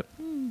this does it.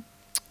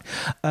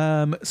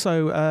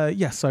 So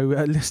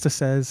Lister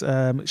says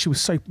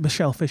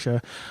Michelle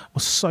Fisher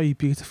was so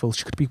beautiful.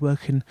 She could be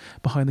working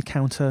behind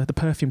the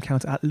perfume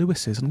counter at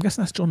Lewis's, and I'm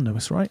guessing that's John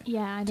Lewis, right?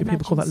 Yeah, do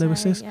people call that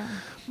Lewis's? Yeah.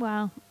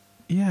 Wow.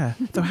 Yeah.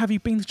 So have you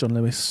been to John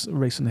Lewis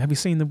recently? Have you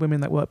seen the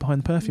women that work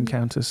behind the perfume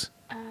counters?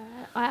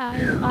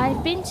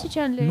 I've been to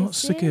John Lewis's, not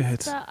so good,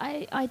 but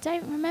I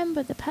don't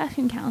remember the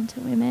perfume counter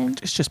women.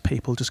 It's just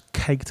people just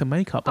caked to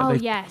makeup.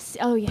 Yes.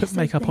 Put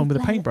makeup on with a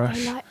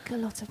paintbrush. They like a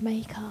lot of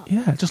makeup.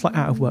 Yeah, just like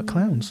out of work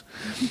clowns.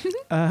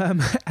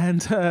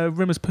 And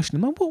Rimmer's pushing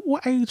him.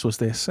 What age was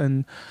this?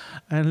 And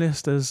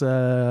Lister's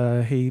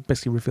he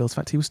basically reveals the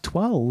fact he was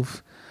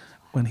 12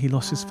 when he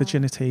lost his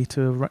virginity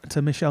to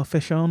Michelle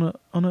Fisher on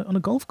a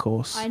golf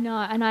course. I know,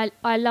 and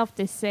I loved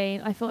this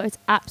scene. I thought it was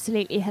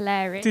absolutely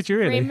hilarious. Did you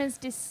really? Rimmer's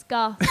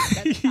disgust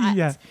at the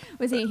fact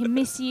was it him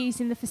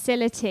misusing the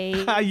facility.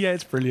 Yeah,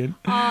 it's brilliant.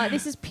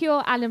 This is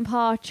pure Alan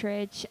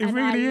Partridge. It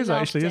really is,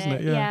 actually, isn't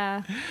it?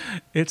 Yeah.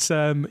 It's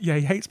he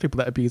hates people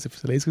that abuse the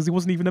facilities because he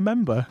wasn't even a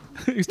member.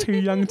 He was too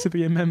young to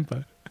be a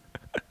member.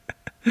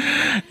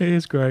 It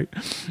is great.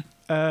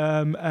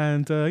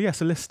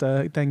 So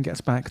Lister then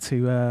gets back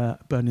to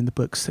burning the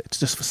books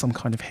just for some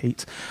kind of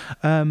heat.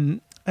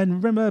 And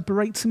Rimmer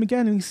berates him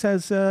again, and he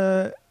says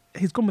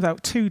he's gone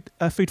without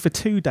food for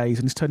 2 days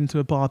and he's turned into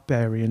a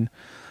barbarian.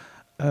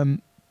 But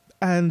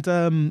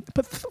the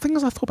thing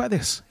is, I thought about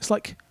this. It's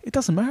like, it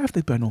doesn't matter if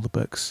they burn all the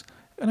books.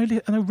 And I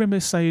know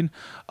Rimmer's saying,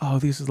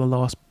 these are the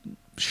last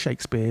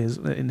Shakespeare's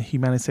in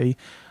humanity.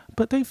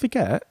 But don't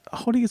forget,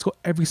 Holly has got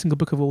every single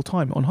book of all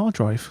time on hard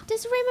drive.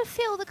 Does Rimmer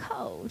feel the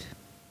cold?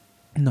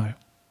 No.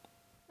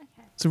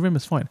 Okay. So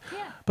Rimmer's fine.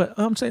 Yeah. But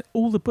I'm saying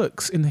all the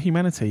books in the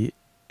humanity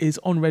is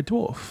on Red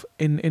Dwarf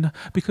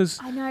because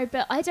I know,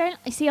 but I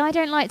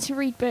don't like to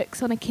read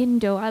books on a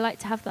Kindle. I like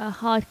to have the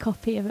hard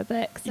copy of a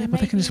book. So but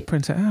they can just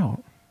print it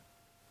out.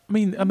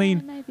 Maybe. I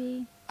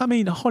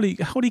mean, Holly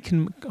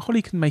can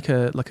make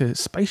a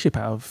spaceship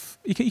out of.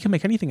 You can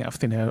make anything out of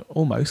thin air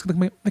almost. They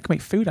can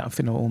make food out of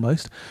thin air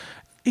almost.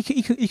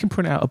 You can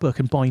print out a book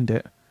and bind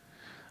it.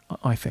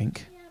 I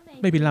think. Yeah,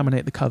 maybe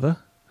laminate the cover.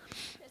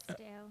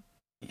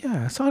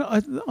 Yeah, so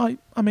I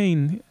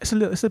mean, it's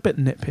a bit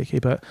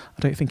nitpicky, but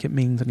I don't think it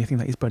means anything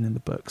that he's burning the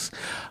books.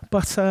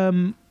 But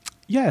so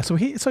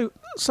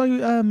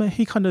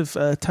he kind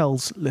of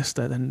tells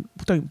Lister, then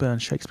don't burn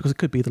Shakespeare because it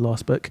could be the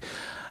last book.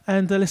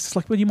 And Lister's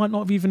like, well, you might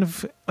not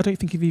have I don't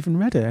think you've even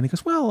read it. And he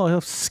goes, well,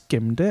 I've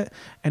skimmed it.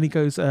 And he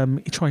goes,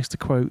 he tries to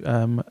quote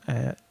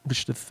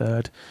Richard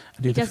III.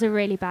 And he does a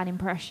really bad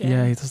impression.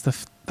 Yeah, he does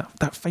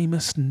that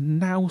famous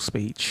now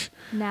speech.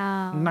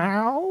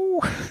 Now.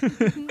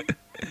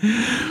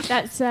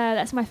 That's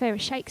my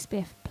favourite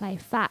Shakespeare play.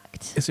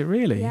 Fact. Is it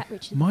really? Yeah,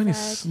 Richard mine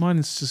III.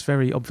 is just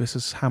very obvious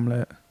as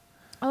Hamlet.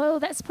 Oh,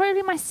 that's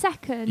probably my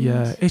second.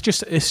 Yeah, it's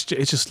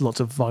just lots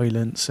of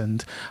violence,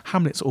 and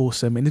Hamlet's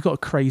awesome, and he's got a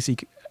crazy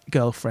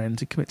girlfriend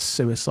who commits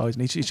suicide,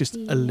 and he's just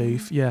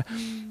aloof. Yeah.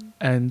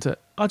 And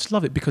I just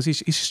love it because he's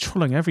just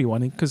trolling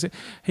everyone because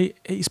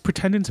he's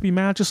pretending to be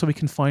mad just so we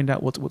can find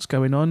out what's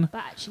going on. But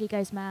actually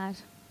goes mad.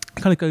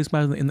 kind of goes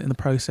mad in the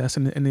process,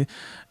 and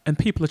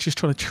people are just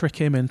trying to trick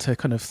him into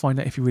kind of find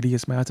out if he really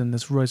is mad. And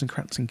there's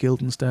Rosencrantz and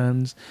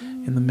Guildensterns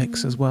in the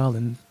mix as well,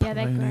 and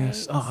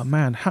Polonius. Oh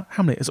man,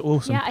 Hamlet is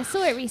awesome. Yeah, I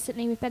saw it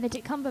recently with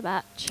Benedict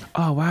Cumberbatch.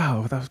 Oh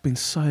wow, that's been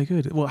so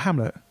good. What,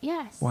 Hamlet?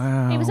 Yes.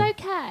 Wow. It was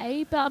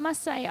okay, but I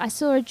must say I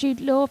saw a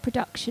Jude Law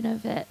production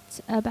of it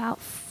about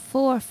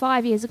 4 or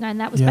 5 years ago, and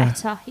that was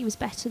better. He was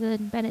better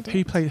than Benedict.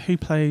 Who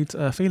played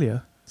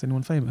Ophelia? Is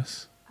anyone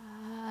famous?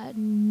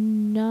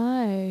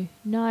 No.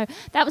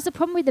 That was the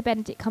problem with the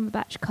Benedict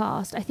Cumberbatch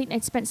cast. I think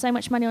they'd spent so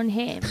much money on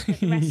him, but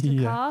the rest of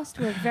the cast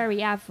were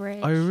very average.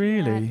 Oh,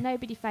 really?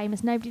 Nobody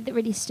famous, nobody that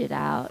really stood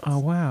out. Oh,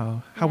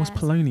 wow. How was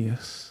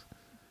Polonius?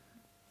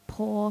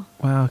 Poor.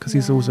 Wow, because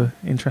he's always an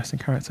interesting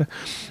character.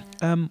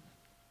 So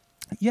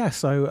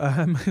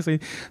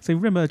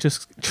Rimmer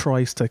just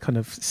tries to kind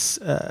of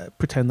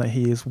pretend that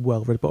he is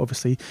well read, but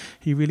obviously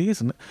he really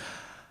isn't.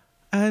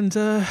 And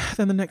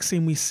then the next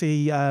scene we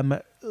see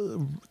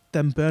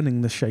them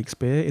burning the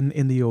Shakespeare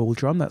in the oil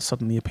drum that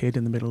suddenly appeared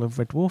in the middle of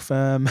Red Dwarf.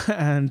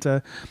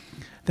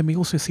 Then we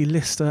also see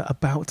Lister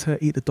about to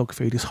eat the dog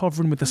food. He's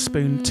hovering with the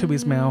spoon to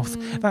his mouth.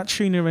 That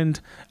tuna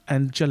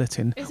and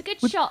gelatin. It was a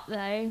good shot,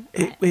 though.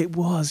 It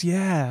was,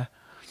 yeah.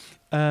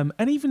 And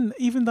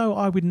even though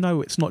I would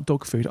know it's not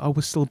dog food, I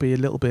would still be a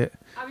little bit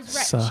I was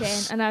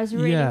retching, and I was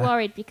really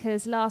worried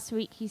because last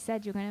week you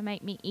said you're going to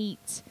make me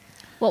eat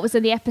what was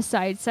in the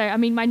episode. So, I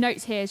mean, my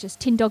notes here is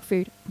just tin dog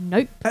food.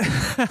 Nope.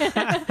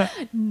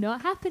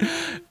 Not happening.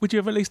 Would you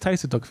have at least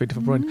tasted dog food if I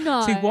brought?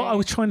 No. See, what I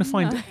was trying to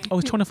find, I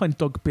was trying to find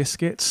dog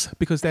biscuits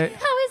because they're. How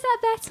is that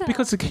better?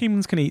 Because the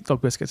humans can eat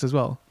dog biscuits as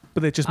well,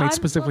 but they're just made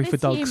specifically for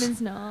dogs.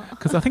 Humans not.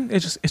 Because I think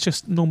it's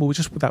just normal,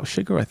 just without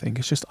sugar. I think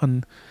it's just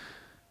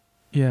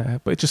Yeah,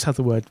 but it just had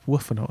the word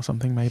woof on it or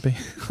something, maybe.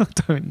 I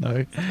don't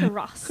know. It's like a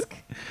rusk.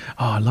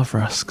 Oh, I love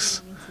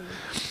rusks.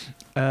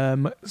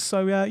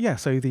 So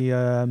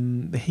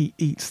he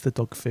eats the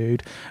dog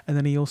food, and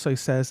then he also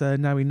says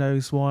now he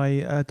knows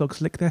why dogs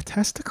lick their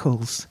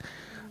testicles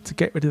to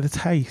get rid of the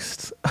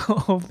taste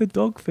of the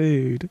dog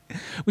food,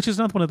 which is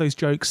another one of those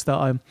jokes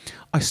that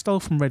I stole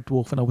from Red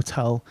Dwarf, and I would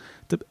tell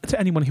to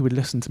anyone who would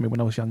listen to me when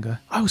I was younger.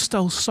 I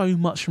stole so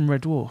much from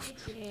Red Dwarf.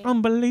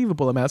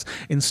 Unbelievable amounts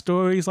in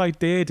stories I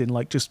did, in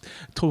like just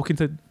talking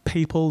to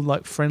people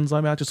like friends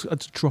I met. I'd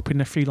just drop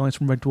in a few lines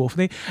from Red Dwarf,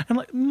 and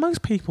like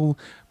most people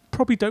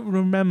probably don't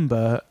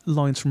remember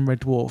lines from Red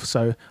Dwarf,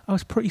 so I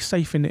was pretty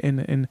safe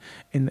in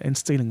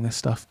stealing this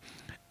stuff.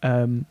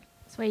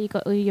 That's where you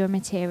got all your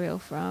material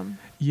from.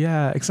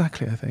 Yeah,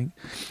 exactly. I think,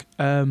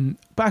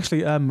 but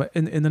actually,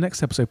 in the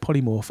next episode,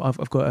 Polymorph,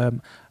 I've got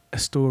a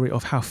story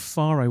of how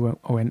far I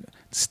went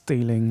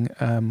stealing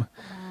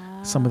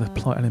some of the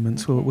plot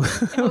elements.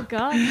 Okay. Oh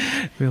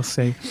God, we'll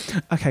see.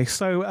 Okay,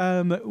 so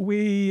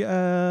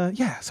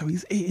so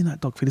he's eating that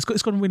dog food.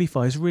 It's gone really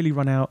far. He's really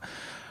run out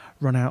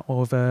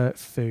of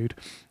food,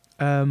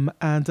 and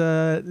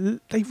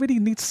they really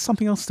need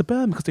something else to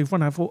burn because they've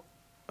run out of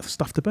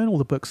stuff to burn. All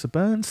the books are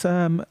burnt,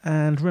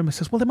 and Rimmer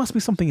says, well, there must be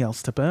something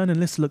else to burn, and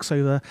Lister looks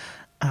over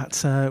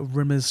at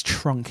Rimmer's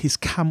trunk, his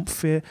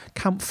camphor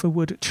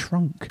wood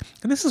trunk.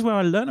 And this is where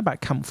I learned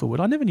about camphor wood.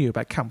 I never knew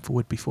about camphor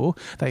wood before,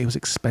 that it was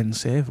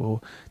expensive.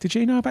 Or did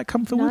you know about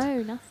camphor wood?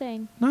 No,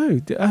 nothing. No,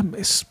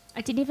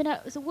 I didn't even know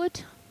it was a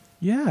wood.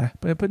 Yeah,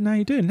 but now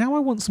you do. Now I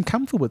want some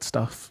camphor wood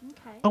stuff.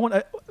 Okay. I want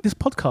this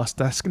podcast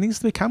desk. It needs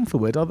to be camphor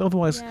wood.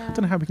 Otherwise, I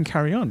don't know how we can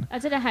carry on. I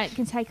don't know how it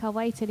can take our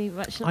weight any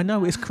much longer. I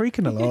know, it's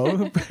creaking a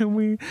lot.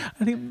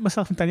 I think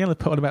myself and Daniela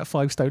put on about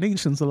 5 stone each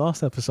since the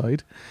last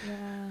episode. Yeah.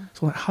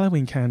 It's all like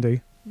Halloween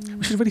candy.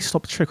 We should really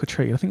stop trick or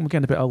treat. I think we're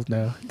getting a bit old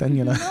now,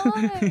 Daniela.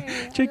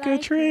 No, trick or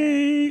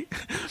treat.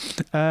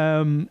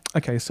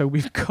 Okay, so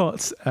we've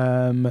got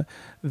them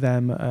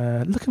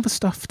looking for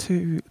stuff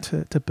to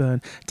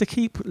burn to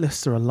keep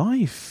Lister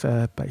alive,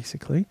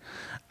 basically.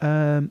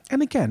 And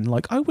again,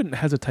 like I wouldn't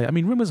hesitate. I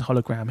mean, Rimmer's a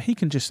hologram. He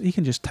can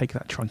just take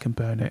that trunk and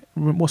burn it.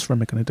 What's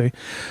Rimmer going to do?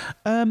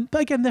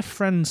 But again, they're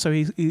friends, so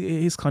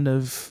he's kind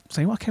of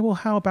saying, okay, well,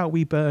 how about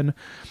we burn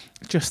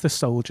just the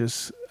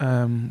soldiers?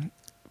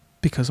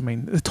 Because, I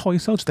mean, the toy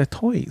soldiers, they're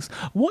toys.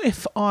 What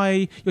if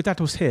your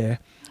dad was here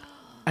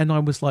and I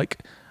was like,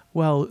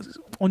 well,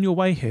 on your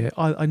way here,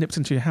 I nipped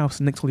into your house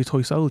and nicked all your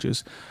toy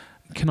soldiers.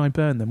 Can I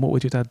burn them? What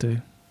would your dad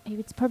do? He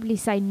would probably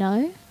say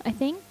no, I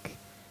think.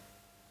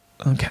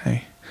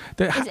 Okay.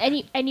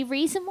 Is any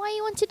reason why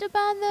you wanted to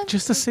burn them?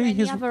 Just to see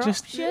his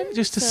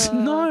just to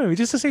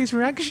see his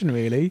reaction,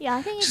 really. Yeah,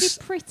 I think he'd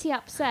be pretty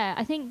upset.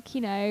 I think,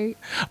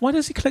 Why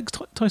does he collect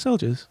toy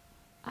soldiers?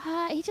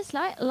 He just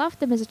loved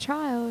them as a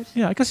child.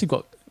 Yeah, I guess you've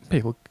got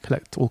people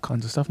collect all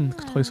kinds of stuff, and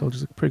toy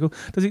soldiers are pretty cool.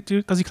 Does he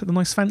collect the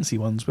nice fancy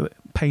ones with it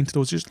painted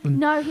or just?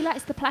 No, he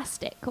likes the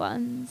plastic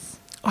ones.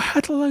 I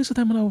had loads of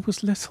them when I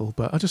was little,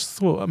 but I just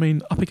thought, I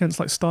mean, up against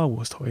like Star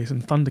Wars toys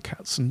and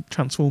Thundercats and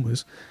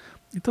Transformers,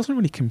 it doesn't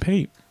really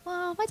compete.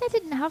 Well, my dad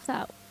didn't have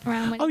that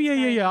around. When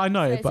I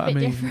know, so but I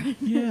mean, different.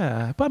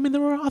 Yeah, but I mean,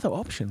 there were other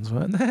options,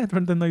 weren't there?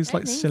 Than those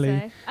like silly.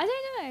 So. I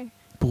don't know.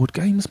 Board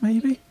games,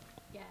 maybe.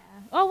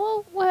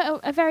 Oh, well, we're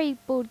a very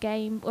board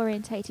game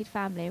orientated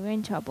family. We're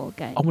into our board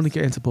games. I want to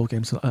get into board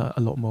games a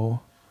lot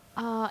more.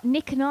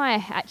 Nick and I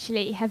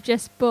actually have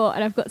just bought,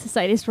 and I've got to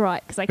say this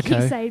right because I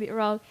keep saying it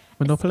wrong.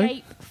 Monopoly?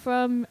 Escape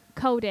from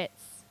Colditz.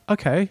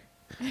 Okay.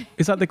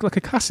 Is that like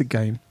a classic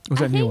game? Or is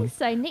that a new one? I think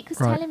so. Nick was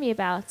telling me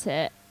about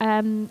it.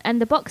 And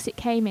the box it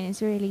came in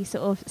is really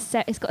sort of,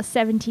 it's got a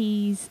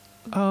 70s,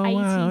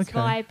 80s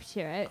vibe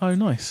to it. Oh,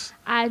 nice.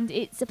 And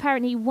it's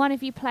apparently one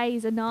of you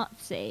plays a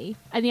Nazi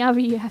and the other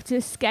you have to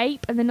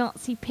escape, and the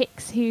Nazi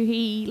picks who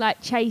he like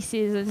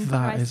chases and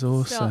that is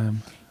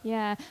awesome. Stop.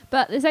 Yeah,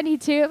 but there's only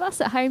 2 of us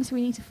at home, so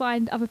we need to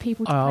find other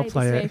people to play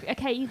this with.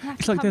 Okay, you have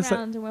to come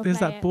round and we'll play it. There's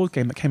that board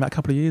game that came out a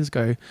couple of years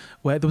ago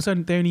where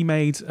they only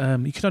made,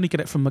 you could only get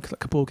it from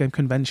a board game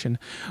convention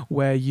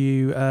where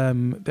you,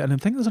 and I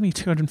think there's only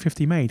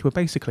 250 made, where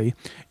basically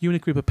you and a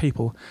group of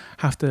people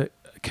have to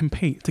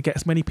compete to get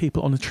as many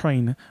people on the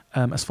train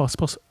as fast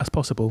as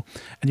possible,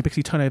 and you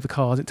basically turn over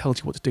cards. It tells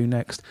you what to do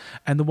next,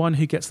 and the one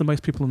who gets the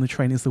most people on the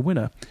train is the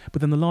winner.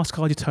 But then the last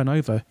card you turn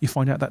over, you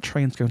find out that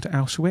train's going to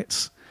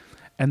Auschwitz.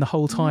 And the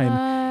whole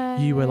time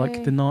you were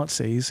like the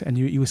Nazis, and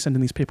you were sending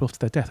these people off to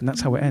their death, and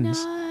that's how it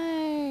ends.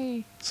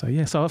 No. So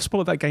I've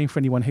spoiled that game for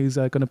anyone who's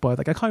going to buy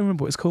that. I can't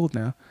remember what it's called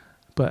now,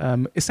 but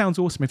it sounds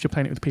awesome if you're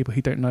playing it with people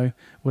who don't know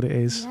what it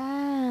is.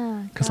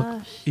 Yeah, because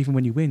like, even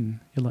when you win,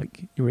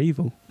 you're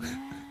evil.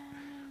 Yeah.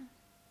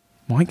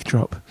 Mic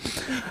drop.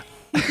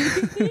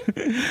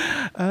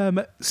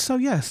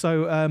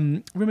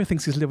 Rimmer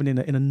thinks he's living in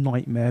a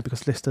nightmare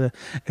because Lister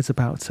is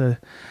about to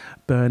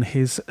burn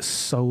his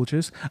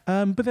soldiers.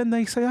 But then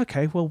they say,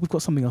 okay, well, we've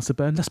got something else to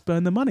burn. Let's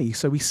burn the money.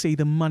 So we see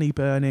the money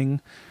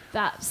burning.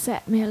 That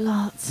upset me a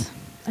lot.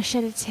 I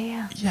shed a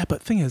tear. Yeah,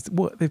 but the thing is,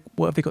 what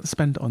have they got to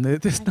spend it on?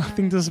 There's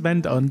nothing to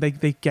spend it on.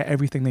 They get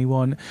everything they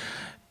want.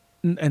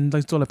 And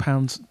those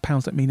pounds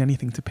don't mean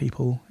anything to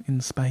people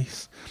in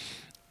space.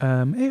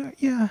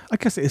 I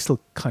guess it is still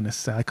kind of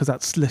sad because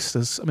that's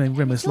Lister's,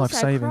 Rimmer's life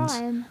savings.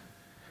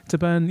 To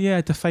burn,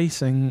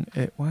 defacing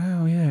it.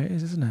 Wow, yeah, it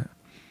is, isn't it?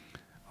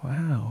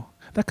 Wow.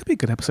 That could be a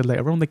good episode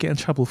later on. They get in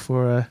trouble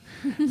for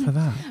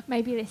that.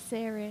 Maybe this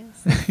series.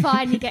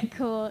 Finally get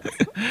caught.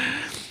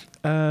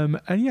 So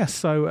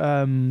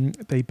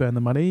they burn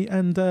the money,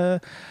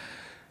 and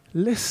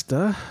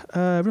Lister,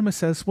 Rimmer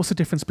says, what's the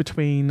difference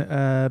between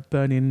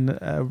burning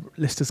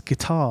Lister's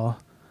guitar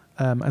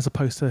as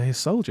opposed to his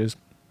soldiers?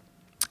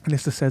 And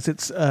Lister says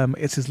it's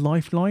his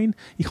lifeline.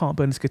 He can't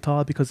burn his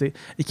guitar because it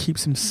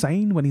keeps him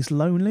sane when he's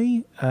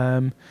lonely.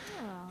 And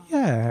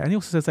he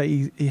also says that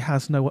he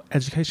has no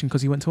education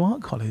because he went to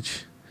art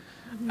college.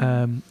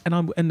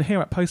 Mm-hmm. And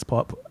here at Post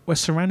Pop, we're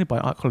surrounded by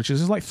art colleges.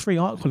 There's like 3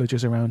 art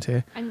colleges around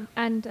here. And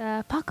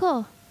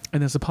parkour.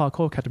 And there's a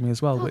parkour academy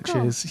as well, which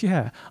is,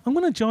 I'm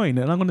going to join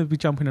and I'm going to be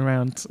jumping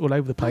around all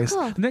over the place.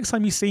 Parkour. The next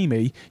time you see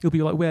me, you'll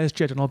be like, where's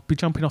Jed? And I'll be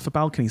jumping off a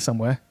balcony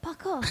somewhere.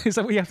 Parkour. Is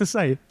that what you have to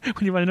say when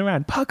you're running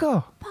around?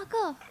 Parkour.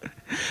 Parkour.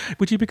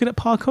 Would you be good at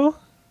parkour?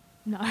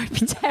 No, I'd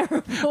be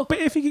terrible. But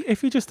if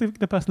you're just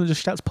the person that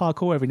just shouts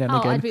parkour every now and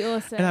again, I'd be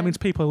awesome. And that means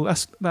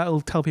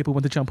that'll tell people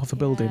when to jump off a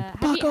building.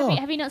 Parkour.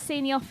 Have you not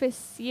seen The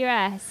Office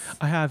US?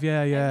 I have,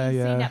 yeah. Have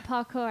you seen that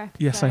parkour episode?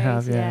 Yes, I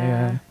have,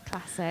 yeah.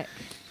 Classic.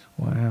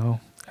 Wow.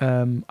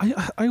 I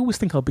always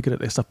think I'll be good at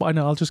this stuff, but I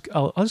know I'll just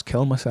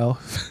kill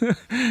myself.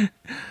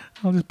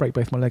 I'll just break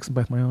both my legs and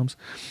both my arms.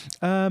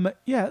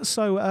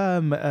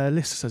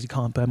 Lister says he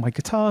can't burn my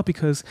guitar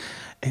because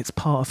it's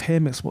part of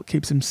him. It's what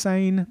keeps him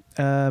sane.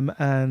 But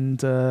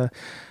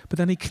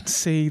then he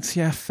concedes,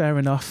 fair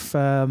enough.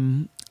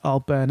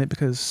 I'll burn it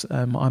because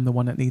I'm the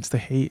one that needs the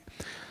heat.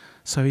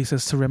 So he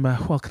says to Rimmer,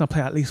 well, can I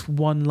play at least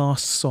one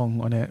last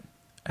song on it?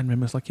 And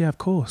Rimmer's like, yeah, of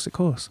course.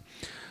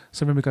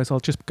 So Rimmer goes, I'll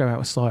just go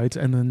outside,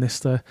 and then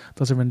Lister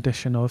does a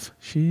rendition of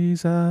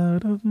She's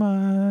Out of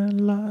My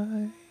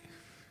Life.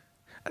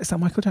 Is that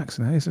Michael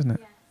Jackson? It is, isn't it?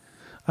 Yes.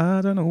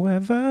 I don't know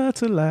whether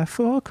to laugh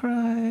or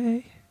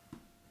cry.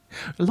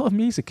 A lot of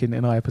music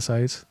in our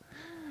episodes.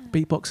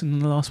 Beatboxing in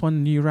the last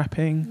one, new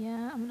rapping.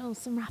 Yeah, I'm an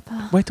awesome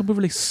rapper. Wait till we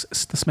release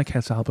the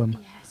Smegheads album.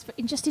 Yes,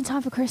 just in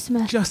time for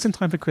Christmas. Just in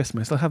time for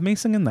Christmas. They'll have me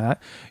singing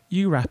that,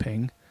 you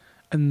rapping,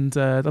 and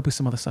there'll be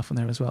some other stuff on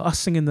there as well. Us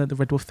singing the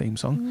Red Dwarf theme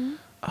song. Mm-hmm.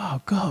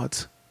 Oh, God.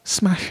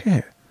 Smash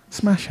it.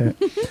 So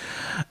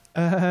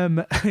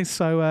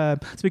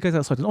he goes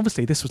outside. And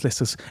obviously, this was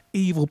Lister's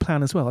evil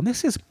plan as well. And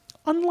this is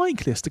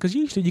unlike Lister, because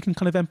usually you can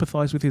kind of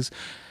empathise with him.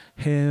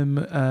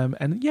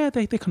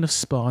 They kind of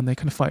spar and they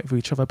kind of fight with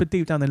each other. But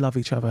deep down, they love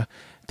each other.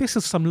 This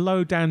is some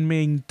low-down,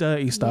 mean,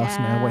 dirty stuff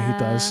now, what he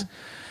does.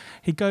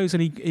 He goes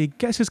and he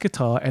gets his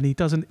guitar and he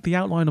does the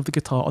outline of the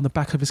guitar on the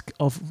back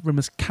of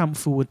Rimmer's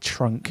camphor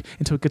trunk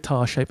into a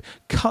guitar shape,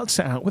 cuts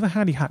it out with a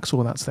handy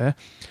hacksaw that's there,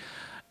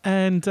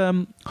 and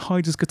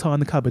hides his guitar in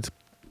the cupboard.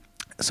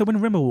 So when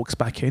Rimmer walks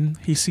back in,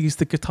 he sees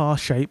the guitar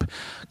shape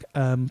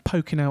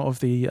poking out of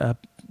the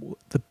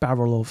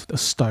barrel of the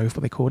stove,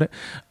 what they called it,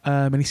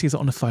 and he sees it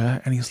on the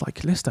fire, and he's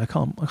like, Lister, I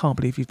can't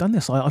believe you've done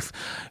this. I've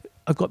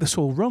got this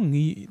all wrong.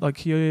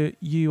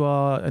 You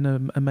are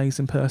an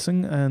amazing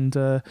person,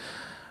 and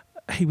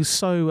he was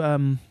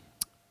so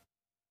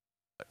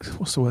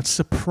what's the word,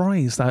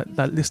 surprised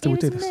that Lister would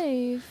do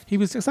this. He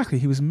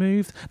was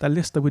moved that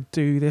Lister would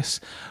do this,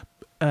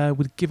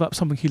 would give up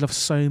something he loves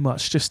so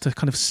much just to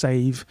kind of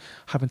save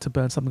having to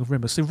burn something of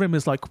Rimmer. So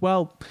Rimmer's like,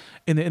 well,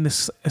 in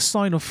this a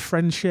sign of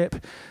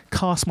friendship,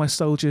 cast my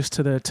soldiers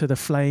to the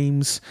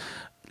flames,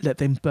 let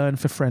them burn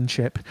for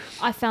friendship.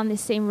 I found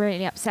this scene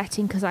really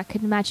upsetting because I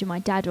could imagine my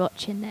dad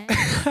watching this.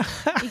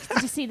 You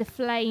could just see the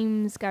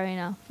flames going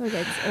up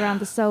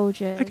around the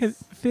soldiers. Okay,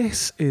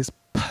 this is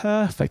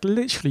perfect,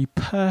 literally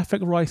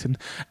perfect writing.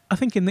 I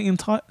think in the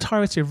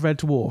entirety of Red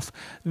Dwarf,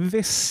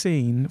 this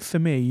scene for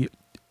me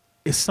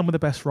is some of the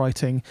best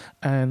writing,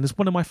 and it's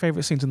one of my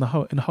favourite scenes in the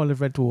whole of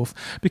Red Dwarf,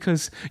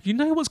 because you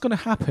know what's going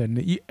to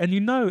happen, and you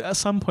know at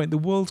some point the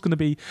world's going to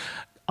be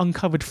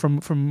uncovered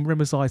from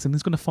Rimmer's eyes, and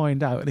he's going to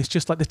find out, and it's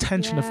just like the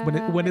tension of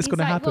when it's going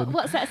to happen.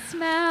 What's that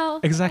smell?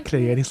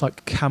 Exactly, and he's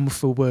like,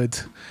 camphor wood.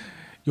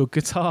 Your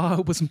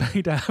guitar was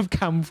made out of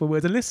camphor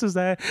wood. And Lister's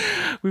there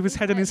with his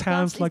head in his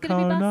hands, like,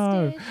 oh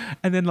no.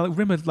 And then like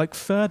Rimmer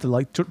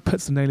further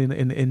puts the nail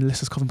in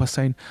Lister's coffin by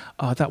saying,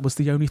 that was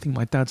the only thing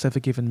my dad's ever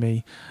given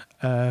me.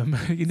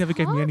 You never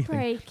gave me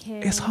anything.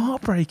 It's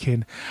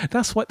heartbreaking.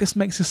 That's why this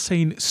makes this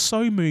scene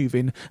so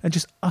moving and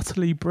just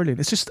utterly brilliant.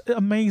 It's just an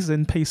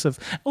amazing piece of...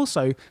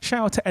 Also,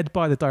 shout out to Ed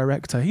By, the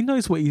director. He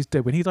knows what he's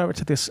doing. He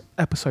directed this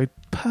episode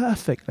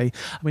perfectly.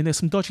 I mean, there's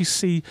some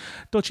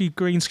dodgy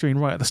green screen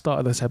right at the start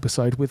of this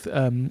episode with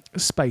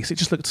space. It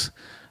just looked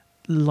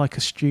like a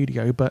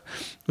studio,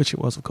 which it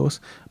was, of course.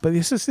 But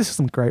this is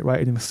some great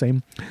writing in the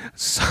scene.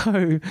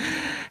 So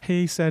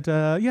he said,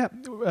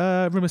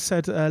 Rimmer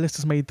said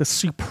Lister's made the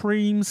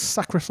supreme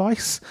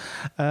sacrifice.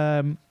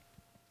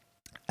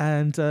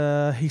 And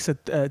he said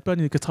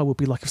burning the guitar would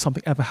be like if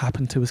something ever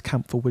happened to his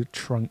camphor wood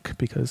trunk,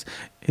 because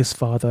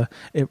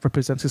it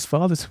represents his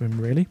father to him,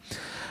 really.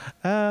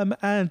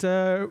 And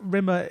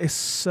Rimmer is,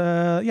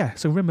 so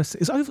Rimmer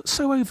is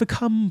so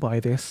overcome by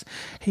this.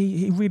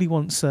 He really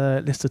wants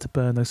Lister to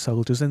burn those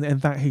soldiers, and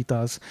that he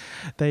does.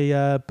 They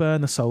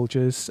burn the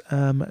soldiers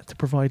to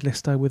provide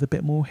Lister with a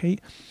bit more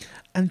heat.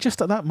 And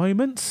just at that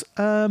moment,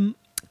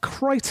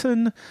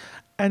 Crichton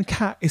and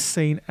Cat is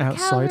seen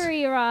outside.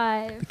 Cavalry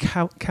arrive. The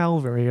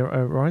cavalry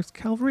arrives.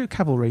 Cavalry or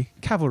cavalry?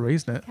 Cavalry,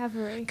 isn't it?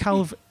 Cavalry.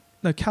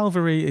 No,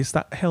 Calvary is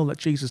that hill that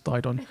Jesus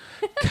died on.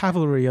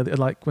 Cavalry are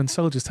like when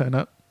soldiers turn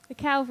up. The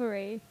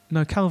cavalry.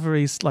 No,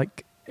 Calvary's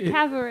like...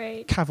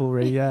 Cavalry.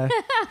 Cavalry, yeah.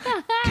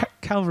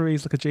 Calvary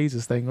is like a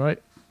Jesus thing,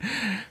 right?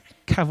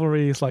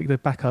 Cavalry is like the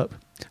backup.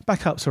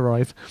 Backups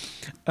arrive.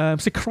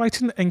 So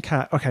Crichton and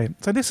Cat... Okay,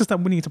 so this is that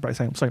we need to break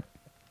down. So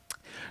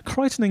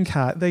Crichton and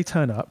Cat, they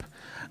turn up.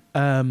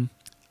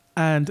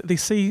 And they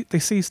see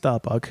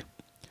Starbug,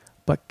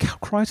 but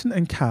Crichton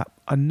and Cat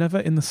are never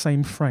in the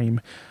same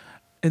frame.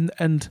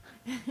 And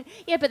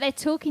yeah, but they're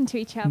talking to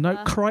each other.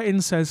 No,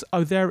 Crichton says,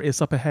 "Oh, there it is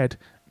up ahead,"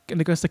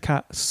 and it goes to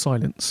Cat.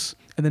 Silence,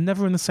 and they're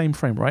never in the same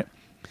frame, right?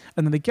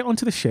 And then they get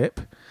onto the ship,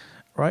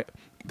 right?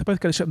 They both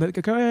go to the ship. And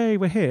they go, "Hey,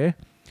 we're here."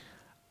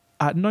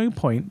 At no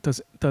point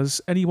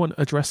does anyone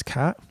address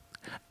Cat.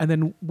 And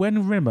then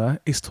when Rimmer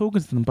is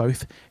talking to them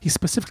both, he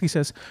specifically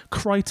says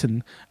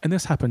Crichton, and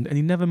this happened, and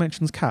he never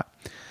mentions Cat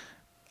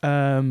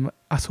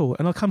at all.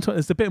 And I'll come to it.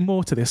 There's a bit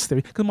more to this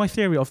theory, because my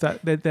theory of that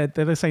they're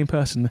the same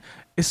person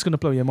is going to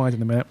blow your mind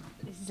in a minute.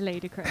 This is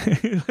ludicrous.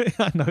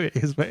 I know it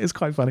is, but it's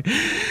quite funny.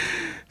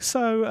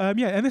 So, and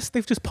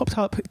they've just popped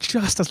up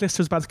just as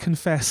Lister's about to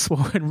confess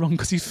what went wrong,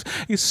 because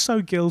he's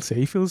so guilty.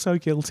 He feels so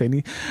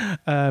guilty.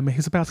 And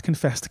he's about to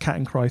confess to Cat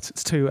and Crichton,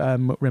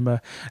 to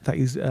Rimmer, that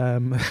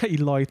he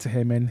lied to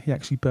him and he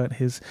actually burnt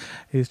his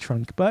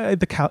trunk. But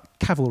the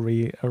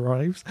cavalry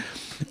arrives.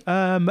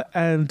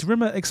 And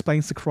Rimmer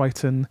explains to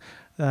Crichton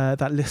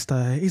that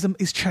Lister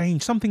is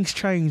changed. Something's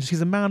changed.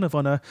 He's a man of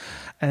honour,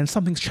 and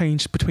something's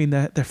changed between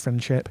their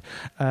friendship.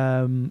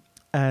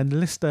 And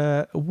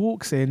Lister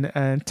walks in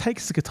and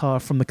takes the guitar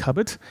from the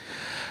cupboard.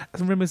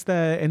 And Rimmer's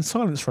there in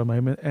silence for a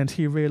moment, and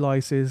he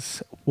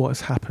realises what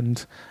has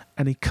happened.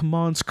 And he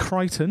commands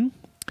Crichton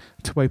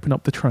to open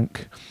up the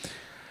trunk.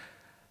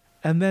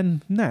 And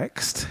then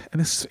next, and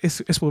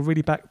this will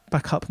really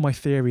back up my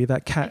theory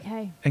that Cat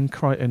and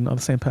Crichton are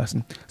the same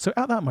person. So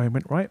at that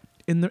moment, right,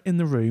 in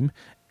the room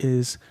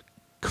is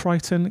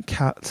Crichton,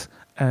 Cat,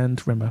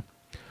 and Rimmer.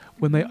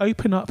 When they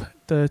open up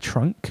the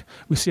trunk,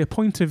 we see a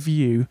point of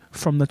view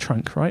from the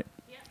trunk, right?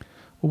 Yeah.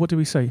 Well, what do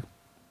we see?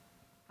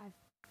 I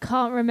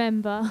can't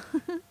remember.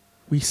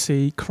 We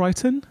see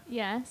Crichton.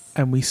 Yes.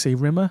 And we see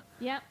Rimmer.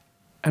 Yep.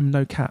 And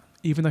no Cat.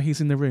 Even though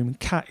he's in the room,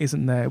 Cat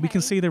isn't there. Okay. We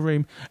can see the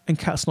room and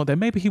Cat's not there.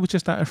 Maybe he was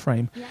just out of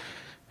frame. Yeah.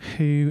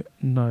 Who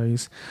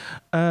knows?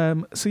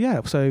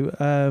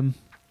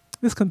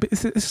 This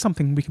is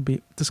something we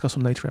can discuss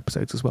on later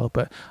episodes as well.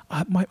 But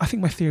I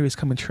think my theory is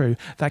coming true,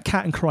 that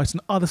Cat and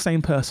Crichton are the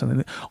same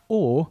person,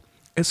 or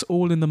it's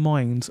all in the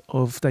mind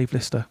of Dave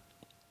Lister.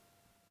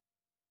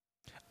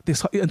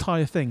 This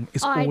entire thing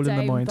is all in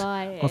the mind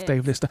of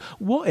Dave Lister.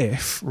 What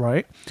if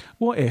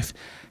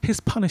his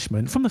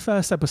punishment from the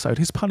first episode,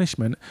 his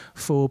punishment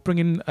for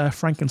bringing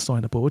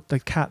Frankenstein aboard, the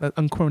cat, the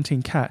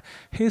unquarantined cat,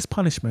 his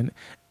punishment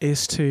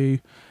is to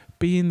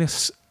be in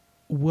this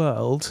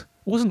world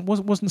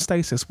wasn't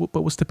stasis,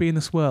 but was to be in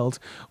this world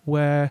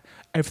where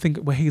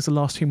he's the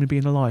last human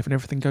being alive and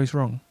everything goes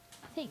wrong.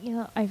 I think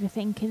you're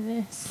overthinking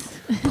this.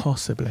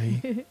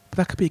 Possibly. But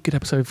that could be a good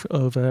episode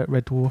of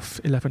Red Dwarf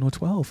 11 or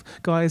 12.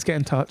 Guys, get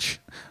in touch.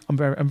 I'm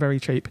very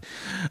cheap.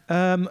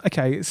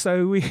 Okay,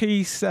 so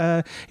he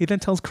then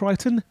tells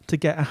Crichton to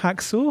get a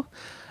hacksaw,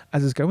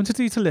 as is going to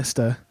do to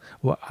Lister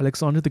what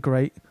Alexander the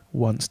Great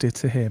once did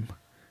to him.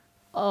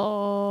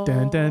 Oh.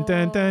 Dun, dun,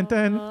 dun, dun,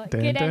 dun, Good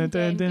dun, ending, dun,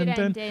 dun, good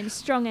dun. ending.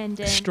 Strong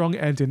ending. Strong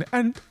ending.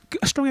 And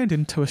a strong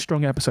ending to a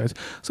strong episode.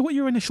 So what are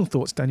your initial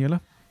thoughts, Daniela?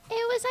 It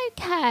was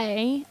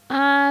okay.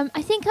 I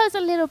think I was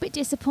a little bit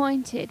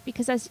disappointed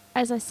because,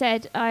 as I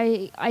said,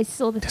 I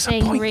saw the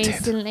Thing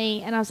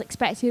recently, and I was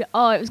expecting it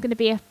was going to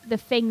be the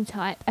Thing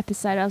type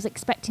episode. I was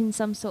expecting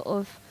some sort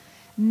of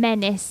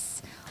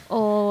menace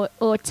or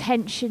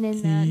tension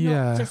in there,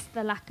 not just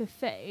the lack of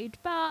food.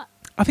 But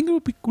I think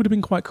it would have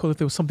been quite cool if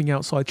there was something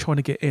outside trying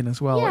to get in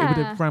as well. It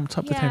would have ramped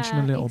up the tension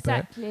a little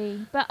bit.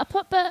 Exactly.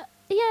 But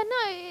yeah,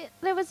 no,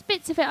 there was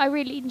bits of it I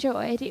really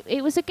enjoyed.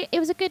 It was a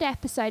good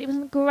episode. It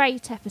wasn't a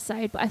great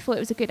episode, but I thought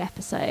it was a good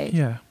episode.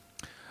 Yeah.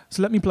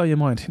 So let me blow your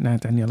mind now,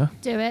 Daniela.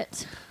 Do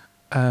it.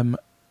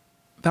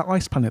 That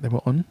ice planet they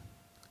were on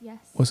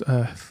was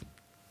Earth.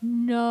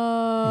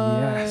 No.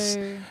 Yes.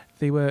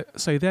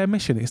 So their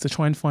mission is to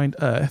try and find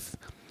Earth,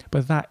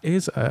 but that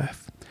is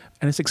Earth.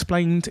 And it's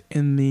explained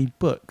in the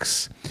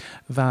books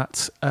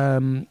that,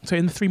 so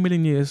in the 3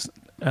 million years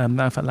that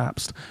have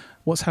elapsed,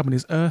 what's happened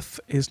is Earth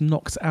is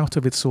knocked out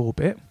of its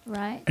orbit.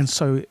 Right. And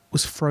so it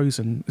was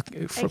frozen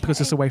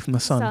because it's away from the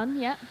sun.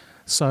 Yeah.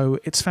 So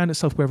it's found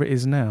itself where it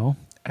is now,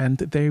 and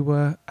they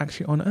were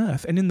actually on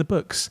Earth. And in the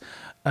books,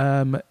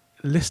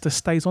 Lister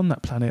stays on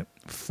that planet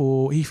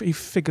he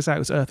figures out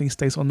it's Earth and he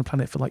stays on the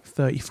planet for like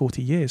 30,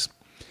 40 years.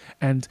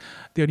 And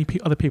the only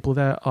other people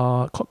there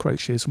are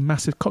cockroaches,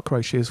 massive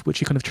cockroaches, which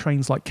he kind of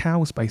trains like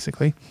cows,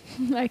 basically.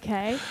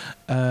 Okay.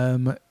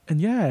 And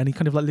he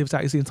kind of like lives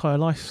out his entire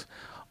life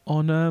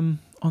on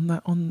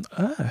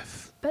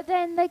Earth. But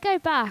then they go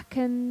back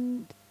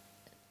and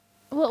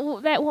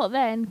what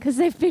then? Because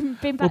they've been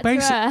back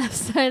to Earth,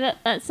 so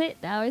that's it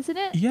now, isn't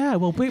it? Yeah.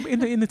 Well,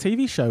 in the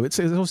TV show, it's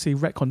obviously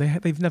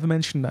retcon. They've never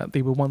mentioned that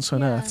they were once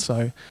on Earth.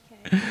 So,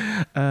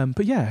 okay.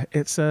 But yeah,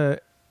 it's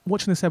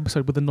watching this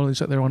episode with the knowledge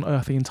that they're on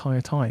Earth the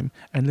entire time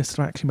and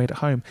Lister actually made it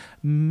home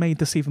made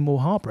this even more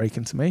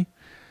heartbreaking to me.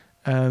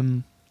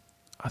 I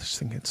just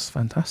think it's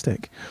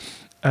fantastic.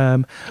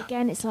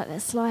 Again, it's like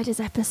that Sliders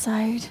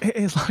episode. It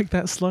is like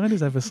that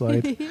Sliders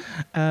episode.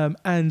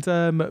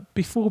 And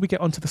before we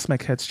get onto the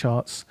Smegheads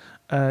charts,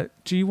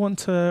 do you want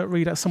to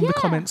read out some of the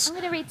comments? I'm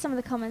going to read some of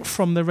the comments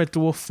from the Red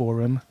Dwarf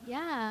forum.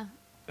 Yeah.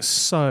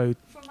 So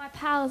from my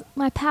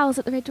pals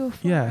at the Red Dwarf forum.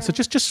 Yeah. So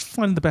just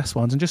find the best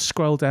ones and just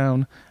scroll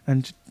down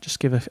and just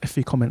give a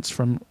few comments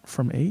from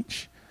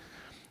each.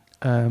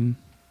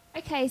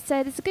 Okay,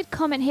 so there's a good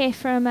comment here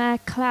from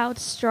Cloud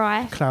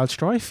Strife. Cloud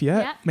Strife,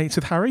 yeah. Mates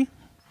with Harry.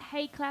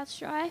 Hey, Cloud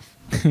Strife.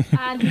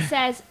 And he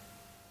says,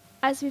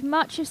 as with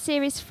much of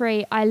Series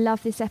 3, I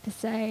love this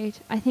episode.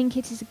 I think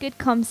it is a good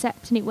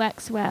concept and it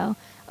works well.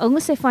 I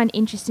also find it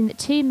interesting that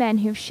two men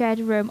who have shared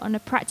a room on a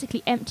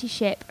practically empty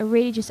ship are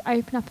really just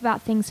open up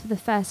about things for the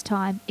first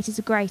time. It is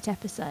a great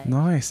episode.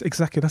 Nice,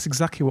 exactly. That's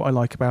exactly what I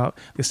like about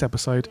this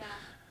episode. Yeah.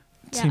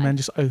 Two men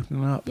just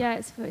opening up. Yeah,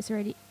 it's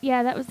really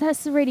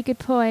that's a really good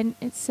point.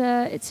 It's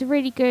a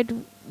really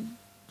good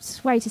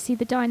way to see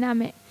the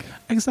dynamic.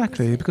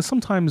 Exactly, because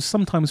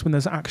sometimes when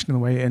there's action in the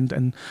way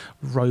and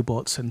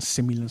robots and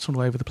simulants all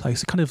over the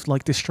place, it kind of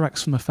like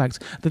distracts from the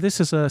fact that this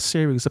is a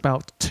series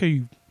about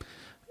two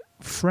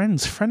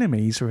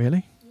frenemies,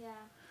 really.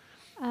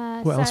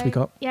 Yeah. What else we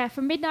got? Yeah,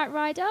 from Midnight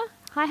Rider.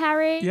 Hi,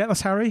 Harry. Yeah,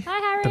 that's Harry. Hi,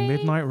 Harry. The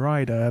Midnight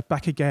Rider,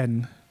 back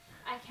again.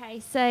 Okay,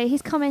 so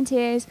his comment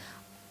is,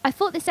 I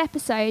thought this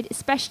episode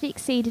especially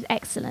exceeded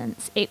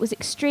excellence. It was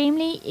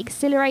extremely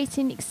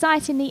exhilarating,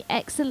 excitingly,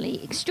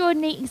 excellently,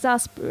 extraordinarily,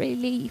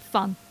 exasperatingly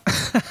fun.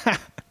 That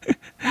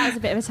was a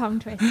bit of a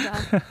tongue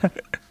twister.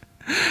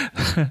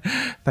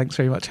 Thanks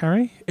very much,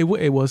 Harry. It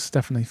was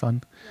definitely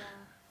fun.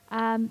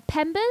 Yeah.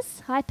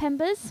 Pembers. Hi,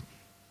 Pembers.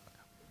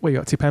 What you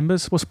got to,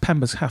 Pembers? What's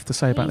Pembers have to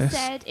say about this? He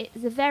said it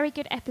was a very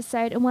good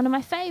episode and one of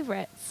my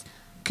favourites.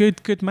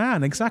 Good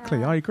man, exactly.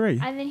 Yeah. I agree.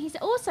 And then he's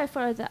also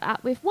followed that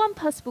up with one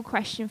possible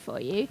question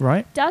for you.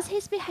 Right. Does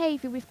his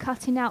behaviour with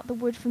cutting out the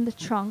wood from the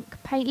trunk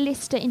paint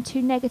Lister in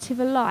too negative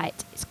a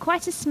light? It's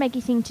quite a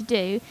smeggy thing to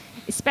do,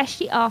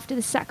 especially after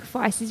the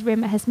sacrifices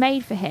Rimmer has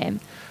made for him.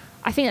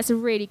 I think that's a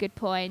really good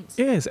point.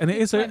 It is, and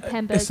it's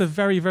a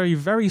very, very,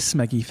 very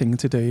smeggy thing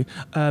to do.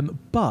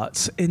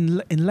 But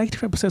in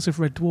later episodes of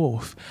Red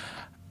Dwarf,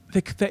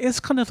 there is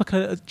kind of like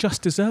a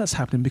just desserts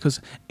happening, because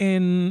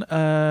in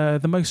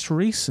the most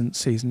recent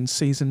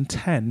season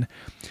 10,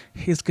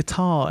 his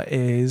guitar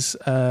is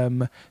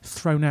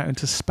thrown out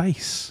into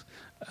space.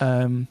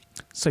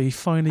 So he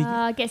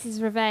finally gets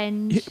his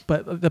revenge.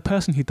 But the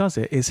person who does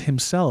it is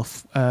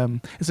himself.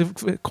 It's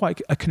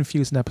quite a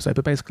confusing episode,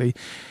 but basically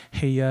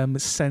he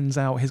sends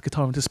out his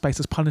guitar into space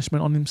as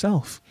punishment on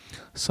himself.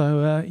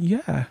 So,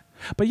 yeah.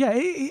 But yeah,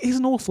 he's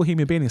an awful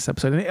human being in this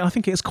episode, and I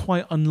think it's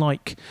quite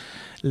unlike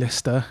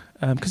Lister,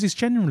 because he's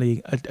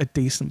generally a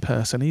decent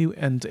person,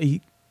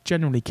 he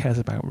generally cares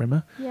about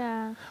Rimmer.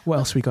 Yeah. What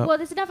else we got? Well,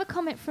 there's another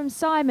comment from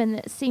Simon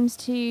that seems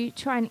to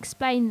try and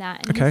explain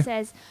that, and he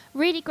says,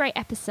 "Really great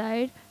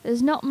episode.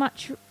 There's not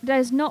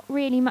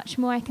really much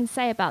more I can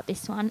say about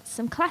this one.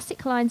 Some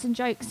classic lines and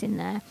jokes in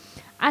there.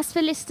 As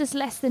for Lister's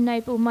less than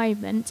noble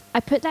moment,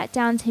 I put that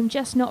down to him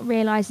just not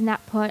realising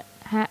that point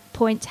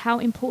how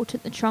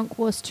important the trunk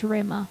was to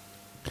Rimmer."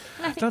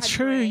 That's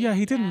true. Yeah,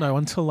 he didn't know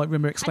until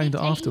Rimmer explained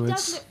it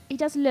afterwards. He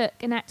does look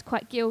and act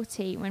quite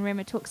guilty when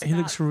Rimmer talks about it. He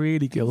looks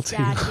really guilty,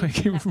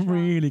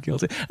 really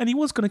guilty. And he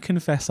was going to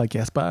confess, I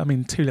guess, but I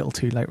mean, too little,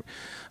 too late,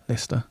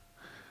 Lister.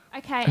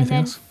 Okay, anything and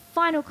then else?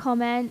 Final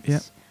comment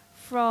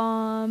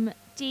from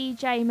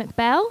DJ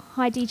McBell.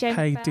 Hi, DJ McBell.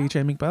 Hey,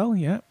 DJ McBell.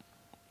 Yeah.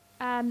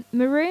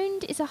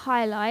 Marooned is a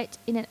highlight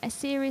in a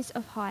series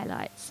of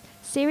highlights.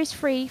 Series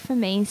 3 for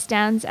me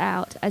stands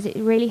out as it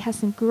really has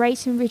some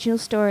great original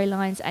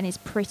storylines and is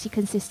pretty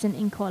consistent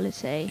in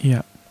quality.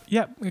 Yeah,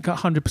 you got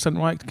 100%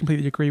 right.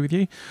 Completely agree with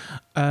you.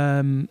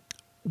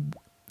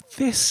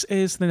 This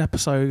is an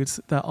episode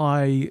that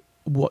I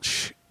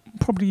watch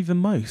probably the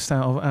most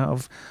out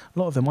of a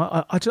lot of them.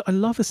 I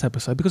love this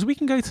episode because we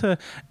can go to.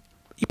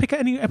 You pick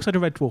any episode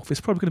of Red Dwarf,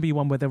 it's probably going to be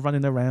one where they're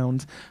running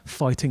around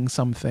fighting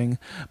something.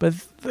 But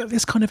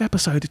this kind of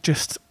episode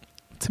just.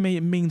 To me,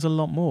 it means a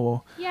lot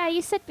more. Yeah,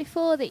 you said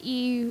before that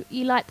you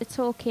like the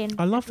talking.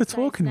 I love the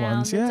talking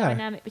ones. Yeah, the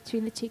dynamic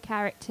between the two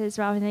characters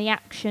rather than the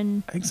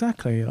action.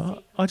 Exactly, I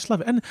just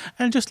love it,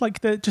 and just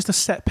like the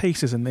set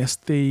pieces in this,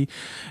 the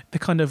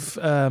kind of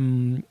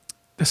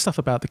the stuff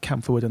about the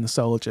campfire and the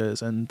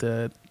soldiers and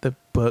the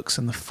books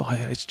and the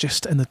fire. It's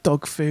just and the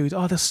dog food.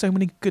 Oh, there's so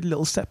many good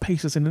little set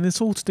pieces in, and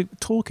it's all to do with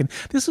talking.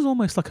 This is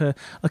almost like a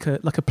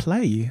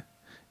play.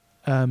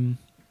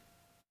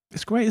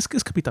 It's great. This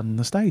could be done on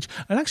the stage.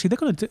 And actually, they're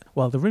going to do...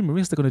 Well, the rumour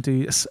is they're going to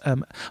do... I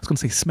was going to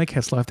say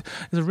Smegheads live.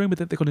 There's a rumour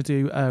that they're going to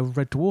do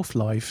Red Dwarf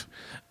live,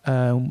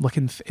 like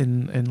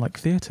in like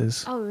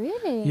theatres. Oh,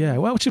 really? Yeah.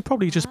 Well, which would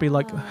probably just be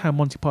like how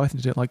Monty Python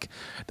did it, like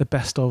the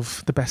best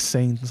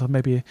scenes, so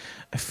maybe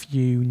a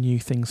few new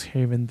things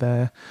here and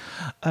there.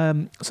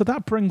 So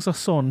that brings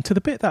us on to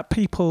the bit that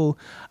people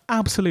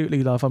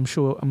absolutely love. I'm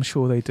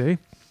sure they do,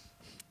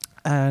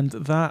 and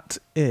that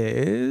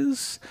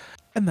is.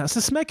 And that's the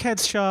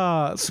Smegheads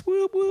charts.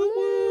 Whoop, whoop,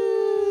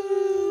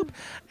 whoop.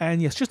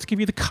 And yes, just to give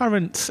you the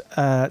current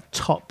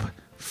top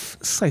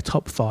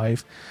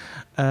 5.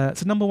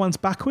 So number 1's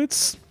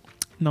Backwards.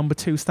 Number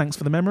 2's Thanks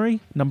for the Memory.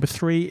 Number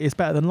 3 is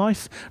Better Than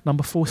Life.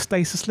 Number 4,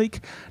 Stasis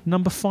Leak.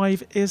 Number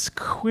 5 is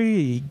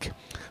Queeg.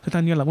 So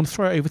Daniela, I want to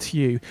throw it over to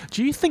you.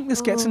 Do you think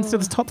this gets into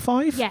the top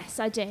 5?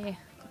 Yes, I do.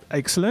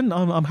 Excellent.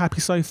 I'm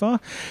happy so far.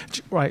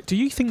 Right, do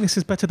you think this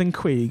is better than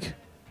Queeg?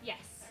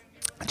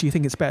 Do you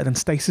think it's better than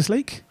Stasis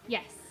Leak?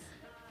 Yes.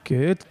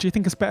 Good. Do you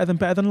think it's better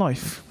than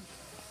Life?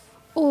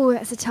 Oh,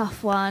 that's a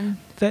tough one.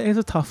 That is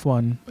a tough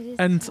one. It is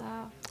and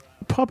tough.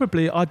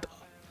 Probably I'd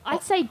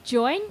say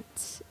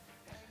joint.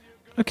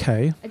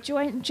 Okay. A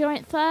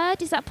joint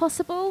third. Is that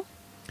possible?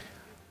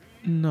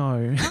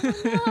 No.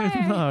 Oh,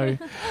 no.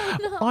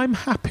 No. I'm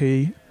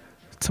happy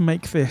to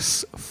make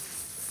this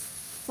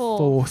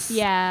fourth.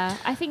 Yeah,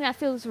 I think that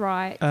feels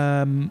right.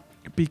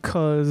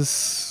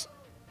 Because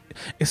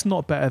it's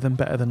not better than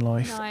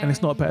Life, and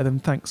it's not better than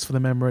Thanks for the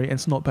Memory, and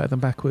it's not better than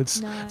Backwards.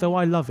 No. Though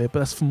I love it, but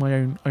that's for my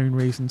own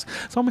reasons.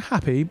 So I'm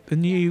happy. The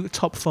new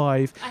top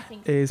 5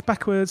 is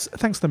Backwards,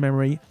 Thanks for the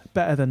Memory,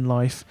 Better Than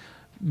Life,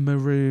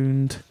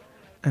 Marooned,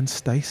 and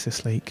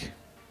Stasis Leak.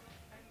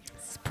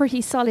 It's a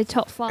pretty solid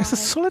top 5. It's a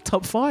solid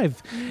top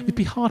 5. You'd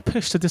be hard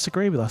pushed to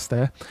disagree with us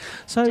there.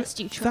 So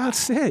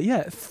that's it.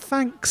 Yeah.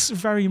 Thanks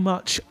very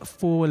much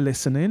for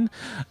listening.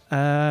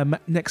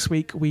 Next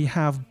week we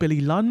have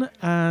Billy Lunn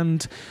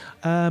and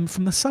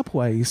from the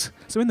Subways.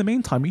 So in the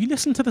meantime, you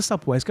listen to the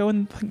Subways. Go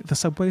and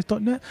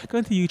thesubways.net. Go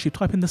into YouTube,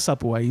 type in the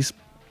Subways.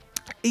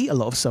 Eat a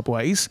lot of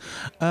Subways,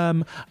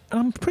 and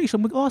I'm pretty sure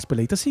we'll ask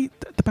Billy,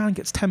 the band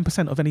gets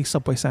 10% of any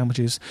Subway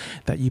sandwiches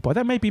that you buy.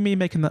 That may be me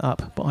making that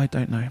up, but I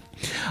don't know.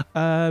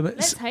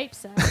 Let's hope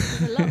so.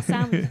 There's a lot of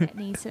sandwiches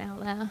getting eaten out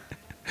there.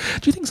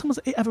 Do you think someone's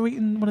ever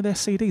eaten one of their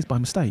CDs by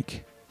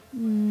mistake?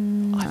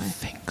 No. I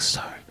think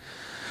so.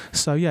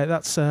 So yeah,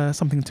 that's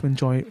something to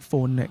enjoy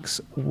for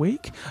next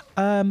week.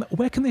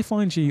 Where can they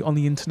find you on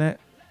the internet,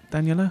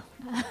 Daniela?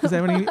 Is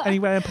there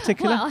anywhere in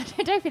particular? Well,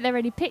 I don't think there are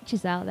any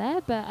pictures out there,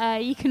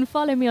 but you can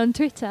follow me on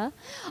Twitter.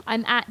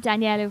 I'm at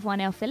Daniela with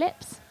 1L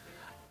Phillips.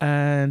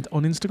 And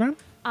on Instagram?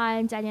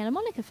 I'm Daniela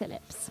Monica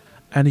Phillips.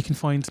 And you can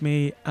find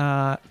me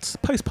at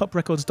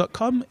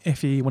postpoprecords.com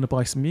if you want to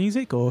buy some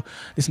music or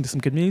listen to some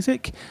good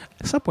music.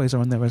 Subways are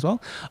on there as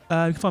well. You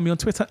can find me on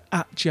Twitter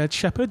at Jed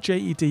Shepherd,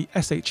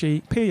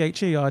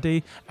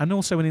 JEDSHEPHERD, and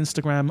also on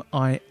Instagram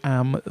I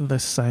am the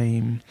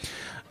same.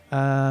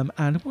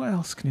 And what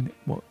else can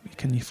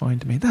you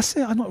find me? That's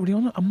it. I'm not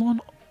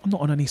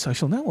on any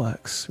social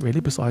networks really.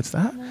 Besides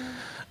that, no.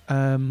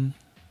 I'm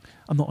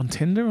not on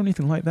Tinder or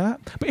anything like that.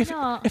 But if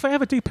I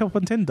ever do pop up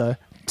on Tinder,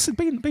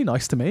 be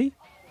nice to me.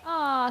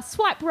 Oh,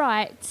 Swipe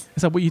right.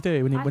 Is that what you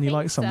do when you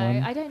like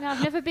someone? I don't know.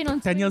 I've never been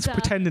on Tinder. Daniela's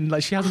pretending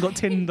like she hasn't got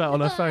Tinder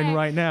on her phone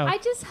right now. I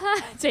just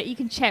heard it. You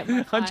can check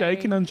my phone. I'm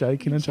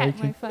joking.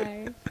 Check my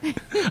phone.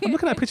 I'm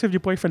looking at a picture of your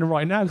boyfriend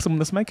right now because I'm on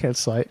the Smegheads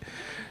site.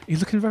 He's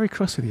looking very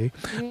cross with you.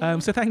 Yeah.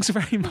 So thanks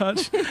very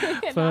much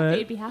for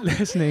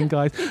listening,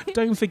 guys.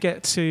 Don't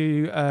forget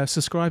to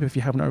subscribe if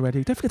you haven't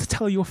already. Don't forget to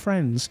tell your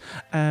friends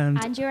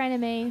and your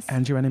enemies.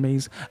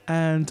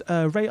 And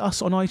rate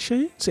us on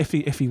iTunes.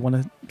 If you want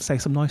to say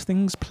some nice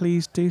things,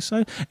 please do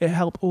so. It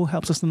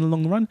helps us in the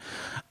long run.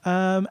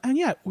 And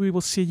yeah, we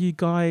will see you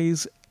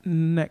guys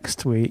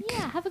next week.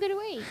 Yeah, have a good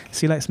week.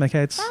 See you later,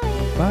 Smegheads.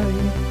 Bye.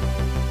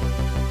 Bye.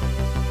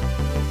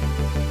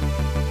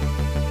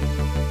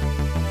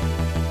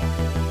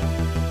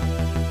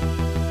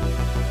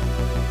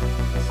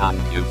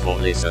 Thank you for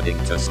listening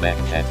to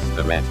Smegheads,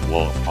 the Red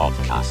Dwarf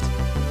podcast.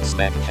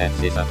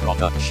 Smegheads is a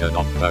production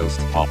of Post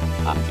Pop,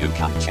 and you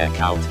can check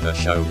out the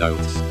show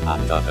notes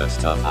and other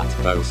stuff at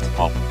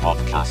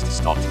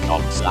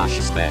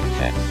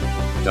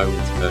postpoppodcasts.com/Smegheads.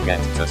 Don't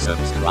forget to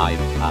subscribe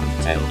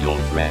and tell your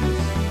friends.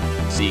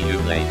 See you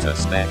later,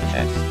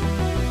 Smegheads.